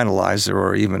was finalized, there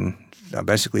were even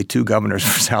basically two governors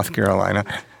for South Carolina.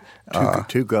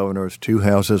 Two governors, two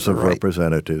houses of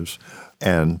representatives,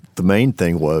 and the main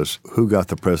thing was who got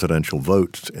the presidential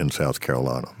votes in South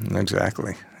Carolina.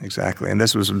 Exactly. And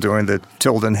this was during the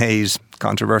Tilden-Hayes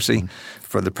controversy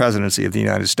for the presidency of the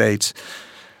United States,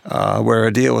 where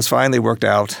a deal was finally worked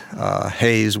out.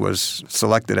 Hayes was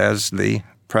selected as the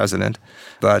president,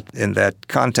 but in that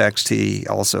context, he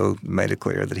also made it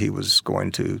clear that he was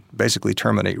going to basically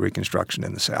terminate Reconstruction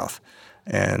in the South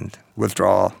and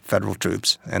withdraw federal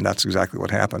troops, and that's exactly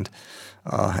what happened.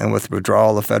 And with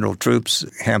withdrawal of federal troops,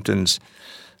 Hampton's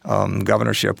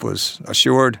governorship was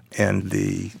assured, and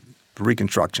the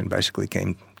Reconstruction basically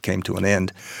came to an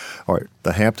end. All right,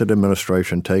 the Hampton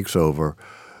administration takes over.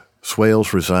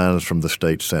 Swails resigns from the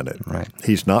state Senate. Right.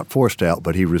 He's not forced out,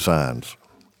 but he resigns.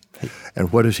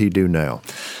 And what does he do now?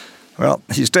 Well,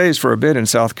 he stays for a bit in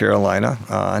South Carolina,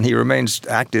 and he remains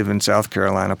active in South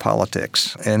Carolina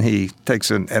politics, and he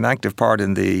takes an active part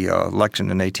in the election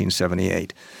in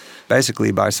 1878,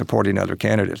 basically by supporting other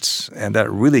candidates, and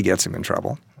that really gets him in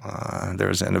trouble.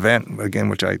 There's an event, again,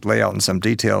 which I lay out in some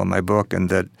detail in my book, and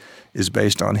that is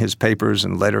based on his papers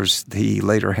and letters he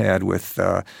later had with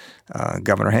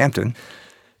Governor Hampton.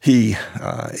 He,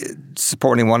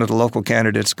 supporting one of the local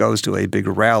candidates, goes to a big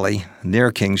rally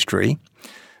near Kings Tree,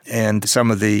 and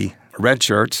some of the red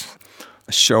shirts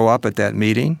show up at that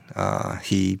meeting.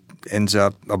 He ends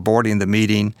up aborting the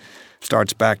meeting,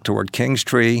 starts back toward Kings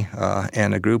Tree,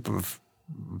 and a group of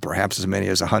perhaps as many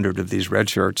as 100 of these red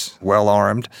shirts, well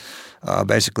armed,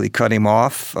 basically cut him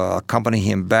off, accompany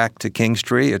him back to Kings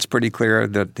Tree. It's pretty clear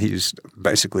that he's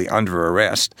basically under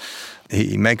arrest.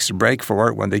 He makes a break for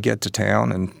it when they get to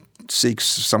town and seeks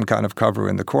some kind of cover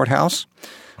in the courthouse.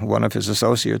 One of his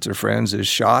associates or friends is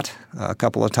shot a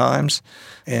couple of times,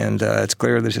 and it's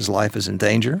clear that his life is in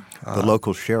danger. The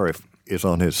local sheriff is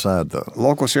on his side, though.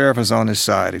 Local sheriff is on his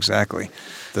side, exactly.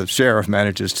 The sheriff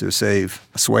manages to save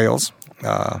Swails.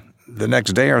 The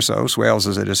next day or so, Swails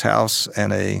is at his house,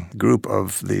 and a group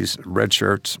of these red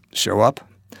shirts show up,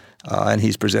 and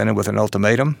he's presented with an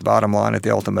ultimatum. Bottom line of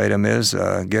the ultimatum is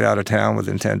get out of town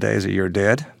within 10 days or you're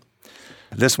dead.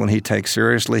 This one he takes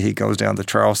seriously. He goes down to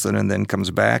Charleston and then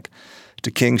comes back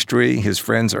to Kings Tree. His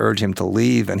friends urge him to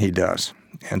leave, and he does.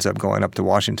 Ends up going up to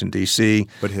Washington, D.C.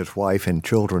 But his wife and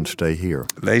children stay here.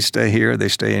 They stay here. They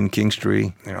stay in Kings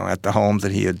Tree, at the home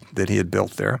that he had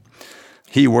built there.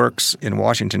 He works in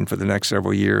Washington for the next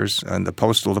several years in the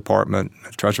Postal Department,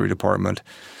 Treasury Department,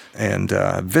 and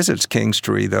visits Kings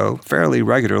Tree, though, fairly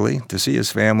regularly to see his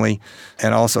family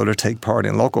and also to take part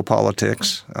in local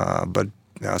politics, but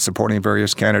supporting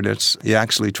various candidates. He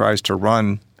actually tries to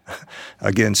run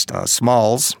against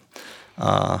Smalls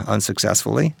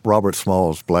unsuccessfully. Robert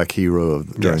Smalls, black hero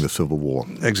during the Civil War.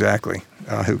 Exactly,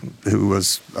 who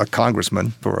was a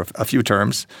congressman for a few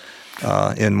terms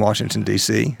in Washington,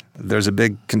 D.C. There's a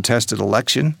big contested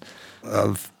election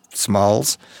of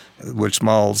Smalls, which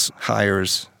Smalls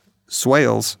hires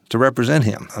Swails to represent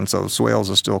him. And so Swails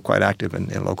is still quite active in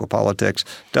local politics.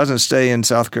 Doesn't stay in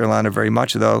South Carolina very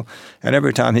much, though. And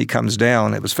every time he comes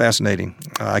down, it was fascinating.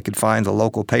 I could find the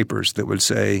local papers that would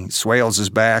say, Swails is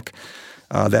back.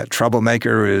 That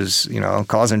troublemaker is,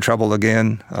 causing trouble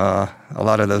again. A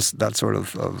lot of that sort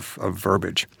of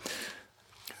verbiage.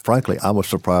 Frankly, I was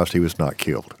surprised he was not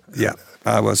killed. Yeah,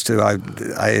 I was too. I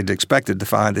had expected to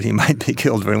find that he might be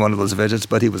killed during one of those visits,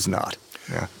 but he was not.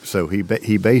 Yeah. So he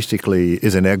basically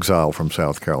is in exile from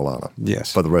South Carolina.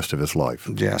 Yes. For the rest of his life.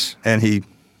 Yes, and he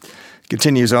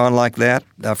continues on like that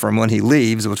from when he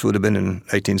leaves, which would have been in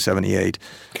 1878,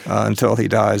 until he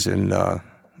dies in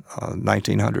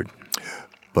 1900.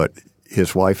 But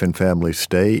his wife and family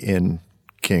stay in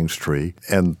Kings Tree,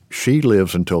 and she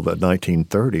lives until the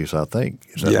 1930s, I think.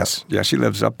 Is that yes. Yeah, she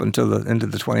lives up until into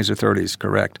the 20s or 30s,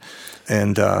 correct.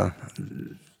 And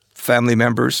family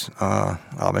members,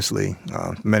 obviously,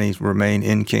 many remain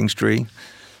in Kings Tree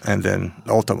and then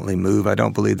ultimately move. I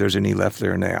don't believe there's any left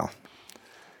there now.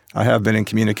 I have been in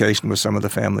communication with some of the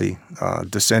family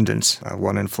descendants,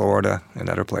 one in Florida and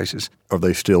other places. Are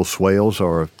they still Swails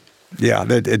or? Yeah,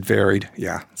 it varied.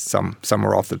 Yeah, some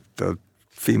are off the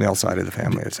female side of the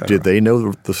family, et cetera. Did they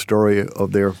know the story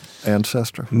of their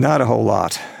ancestor? Not a whole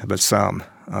lot, but some.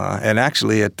 And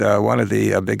actually, at one of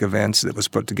the big events that was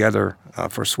put together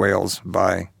for Swails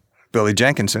by Billy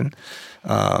Jenkinson,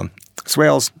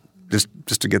 Swails,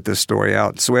 just to get this story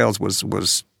out, Swails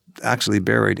was actually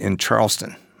buried in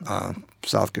Charleston,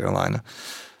 South Carolina,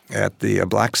 at the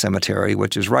Black Cemetery,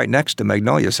 which is right next to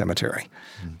Magnolia Cemetery.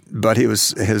 But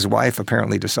his wife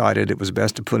apparently decided it was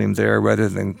best to put him there rather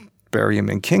than bury him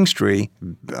in Kingstree,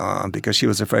 because she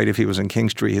was afraid if he was in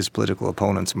Kingstree, his political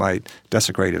opponents might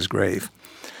desecrate his grave.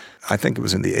 I think it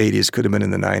was in the 80s, could have been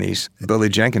in the 90s. Billy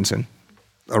Jenkinson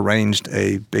arranged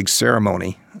a big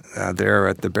ceremony there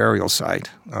at the burial site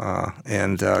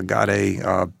and got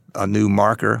a new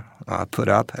marker put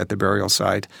up at the burial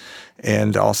site,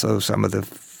 and also some of the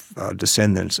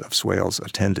descendants of Swails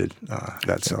attended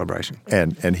that celebration.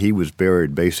 And he was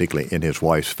buried basically in his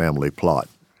wife's family plot.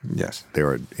 Yes.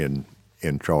 There in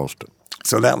Charleston.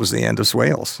 So that was the end of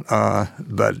Swails.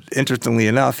 But interestingly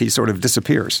enough, he sort of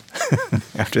disappears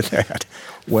after that.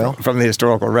 Well, from the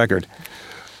historical record.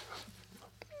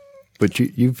 But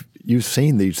you've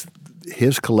seen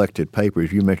his collected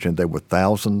papers. You mentioned there were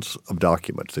thousands of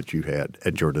documents that you had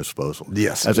at your disposal.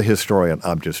 Yes. As a historian,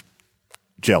 I'm just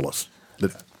jealous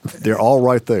that they're all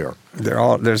right there.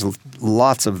 There's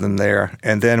lots of them there.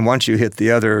 And then once you hit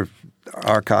the other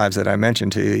archives that I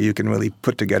mentioned to you, you can really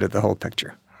put together the whole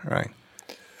picture, right?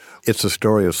 It's a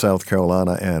story of South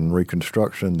Carolina and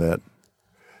Reconstruction that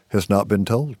has not been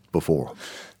told before.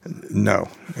 No,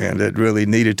 and it really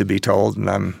needed to be told, and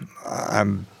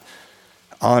I'm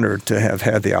honored to have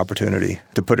had the opportunity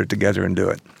to put it together and do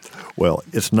it. Well,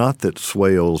 it's not that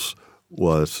Swails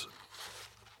was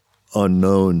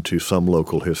unknown to some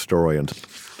local historians.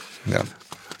 Yeah,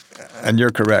 and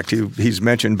you're correct. He's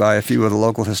mentioned by a few of the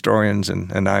local historians,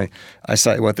 and I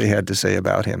cite what they had to say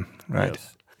about him, right? Yes.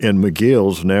 In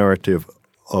McGill's narrative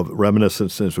of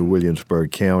Reminiscences of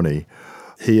Williamsburg County,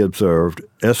 he observed,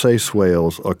 S.A.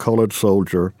 Swails, a colored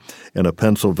soldier in a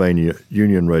Pennsylvania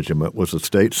Union regiment, was a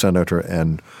state senator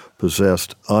and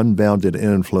possessed unbounded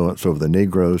influence over the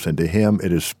Negroes, and to him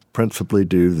it is principally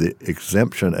due the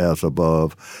exemption as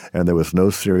above, and there was no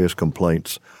serious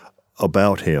complaints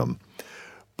about him.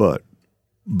 But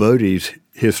Bodie's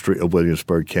History of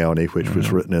Williamsburg County, which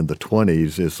was written in the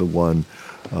 20s, is the one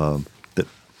that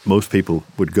most people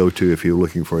would go to if you're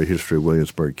looking for a history of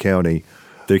Williamsburg County.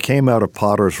 There came out of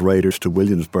Potter's raiders to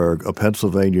Williamsburg a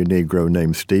Pennsylvania Negro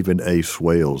named Stephen A.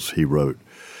 Swails, he wrote.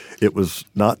 It was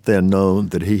not then known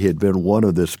that he had been one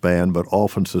of this band, but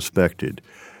often suspected.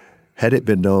 Had it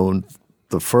been known,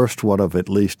 the first one of at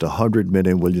least 100 men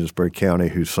in Williamsburg County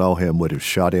who saw him would have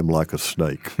shot him like a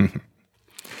snake.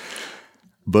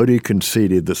 Bodie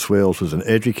conceded that Swails was an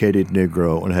educated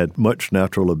Negro and had much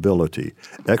natural ability,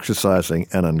 exercising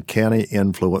an uncanny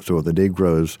influence over the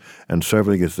Negroes and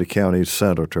serving as the county's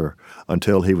senator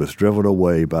until he was driven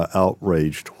away by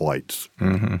outraged whites.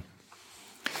 Mm-hmm.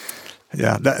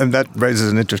 Yeah, and that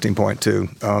raises an interesting point, too.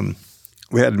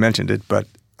 We hadn't mentioned it, but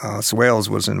Swails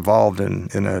was involved in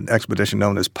an expedition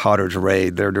known as Potter's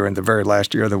Raid there during the very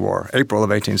last year of the war, April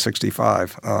of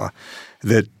 1865,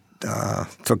 that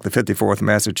took the 54th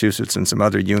Massachusetts and some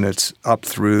other units up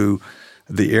through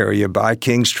the area by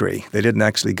Kingstree. They didn't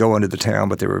actually go into the town,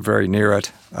 but they were very near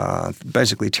it,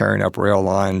 basically tearing up rail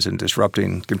lines and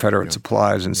disrupting Confederate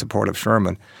supplies in support of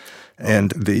Sherman.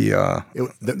 And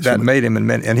that made him,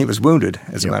 and he was wounded,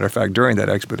 as a matter of fact, during that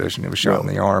expedition. He was shot in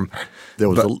the arm. There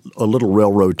was a little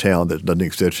railroad town that doesn't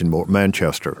exist anymore,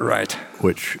 Manchester, right?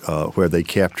 Which where they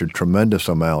captured tremendous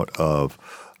amount of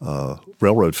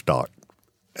railroad stock,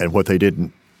 and what they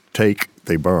didn't take,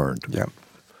 they burned. Yeah,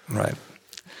 right.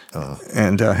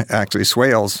 And actually,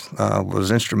 Swails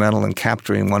was instrumental in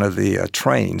capturing one of the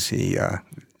trains. He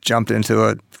jumped into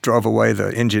it, drove away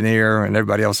the engineer and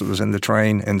everybody else that was in the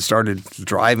train, and started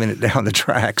driving it down the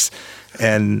tracks.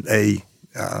 And a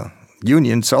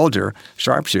Union soldier,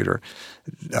 sharpshooter,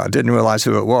 didn't realize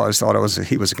who it was, thought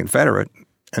he was a Confederate,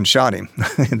 and shot him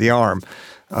in the arm.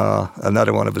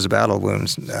 Another one of his battle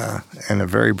wounds, and a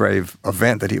very brave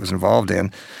event that he was involved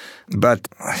in. But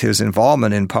his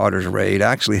involvement in Potter's Raid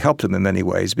actually helped him in many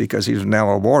ways because he was now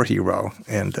a war hero.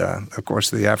 And, of course,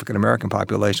 the African-American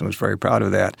population was very proud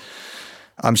of that.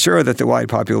 I'm sure that the white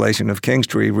population of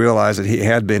Kingstree realized that he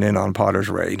had been in on Potter's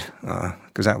Raid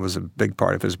because that was a big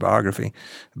part of his biography.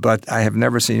 But I have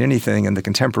never seen anything in the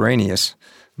contemporaneous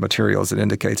materials that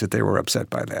indicates that they were upset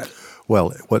by that.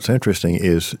 Well, what's interesting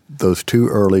is those two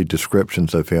early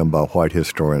descriptions of him by white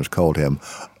historians called him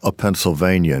a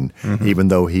Pennsylvanian, even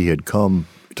though he had come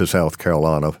to South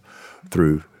Carolina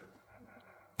through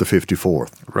the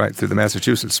 54th. Right, through the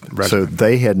Massachusetts regiment. So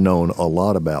they had known a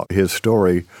lot about his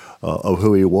story of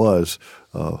who he was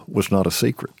not a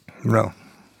secret. No,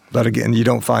 But again, you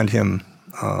don't find him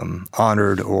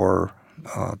honored or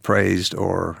praised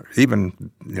or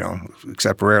even,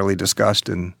 except rarely discussed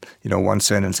in, one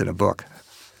sentence in a book.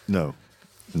 No.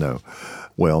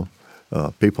 Well,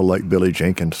 people like Billy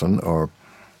Jenkinson are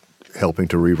helping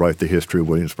to rewrite the history of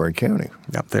Williamsburg County.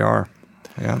 Yep, they are.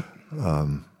 Yeah.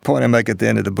 Point I make at the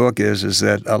end of the book is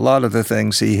that a lot of the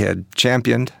things he had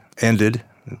championed ended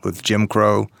with Jim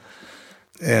Crow,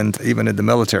 and even in the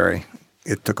military,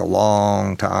 it took a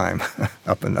long time,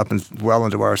 up and well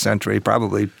into our century,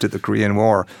 probably to the Korean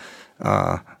War,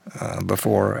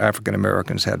 before African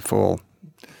Americans had full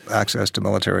access to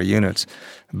military units.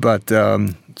 But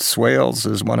Swails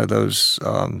is one of those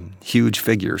huge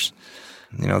figures.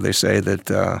 They say that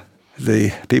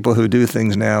the people who do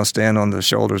things now stand on the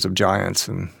shoulders of giants,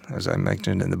 and as I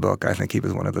mentioned in the book, I think he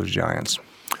was one of those giants.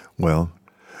 Well,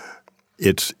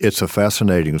 it's a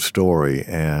fascinating story,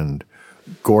 and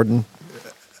Gordon,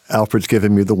 Alfred's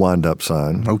giving me the wind-up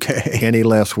sign. Okay. Any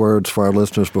last words for our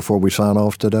listeners before we sign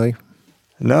off today?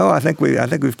 No, I think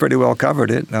we've pretty well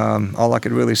covered it. All I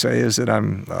could really say is that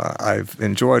I've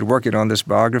enjoyed working on this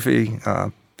biography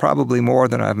probably more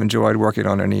than I've enjoyed working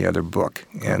on any other book,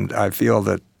 and I feel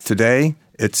that today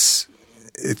it's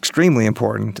extremely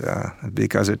important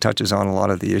because it touches on a lot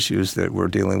of the issues that we're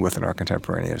dealing with in our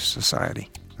contemporaneous society.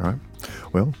 All right.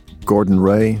 Well, Gordon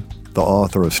Ray, the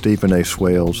author of Stephen A.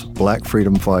 Swails, Black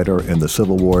Freedom Fighter in the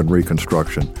Civil War and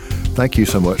Reconstruction. Thank you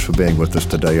so much for being with us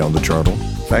today on The Journal.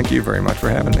 Thank you very much for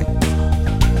having me.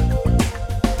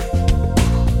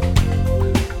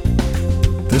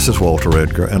 This is Walter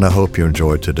Edgar, and I hope you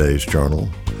enjoyed today's Journal.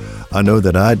 I know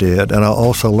that I did, and I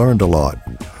also learned a lot.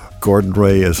 Gordon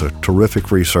Ray is a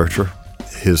terrific researcher.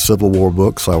 His Civil War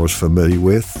books I was familiar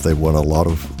with. They won a lot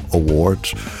of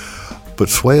awards. But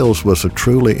Swails was a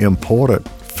truly important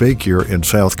figure in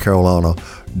South Carolina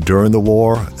during the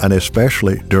war and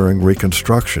especially during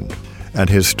Reconstruction. And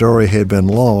his story had been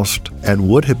lost and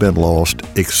would have been lost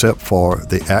except for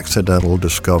the accidental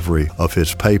discovery of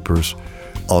his papers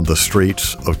on the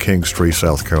streets of Kingstree,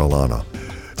 South Carolina.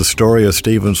 The story of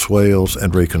Stephen Swails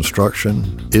and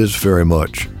Reconstruction is very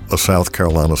much a South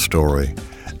Carolina story,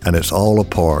 and it's all a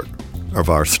part of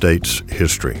our state's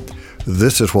history.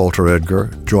 This is Walter Edgar.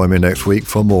 Join me next week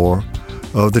for more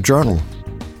of The Journal.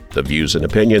 The views and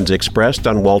opinions expressed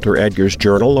on Walter Edgar's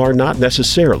Journal are not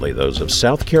necessarily those of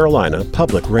South Carolina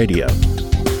Public Radio.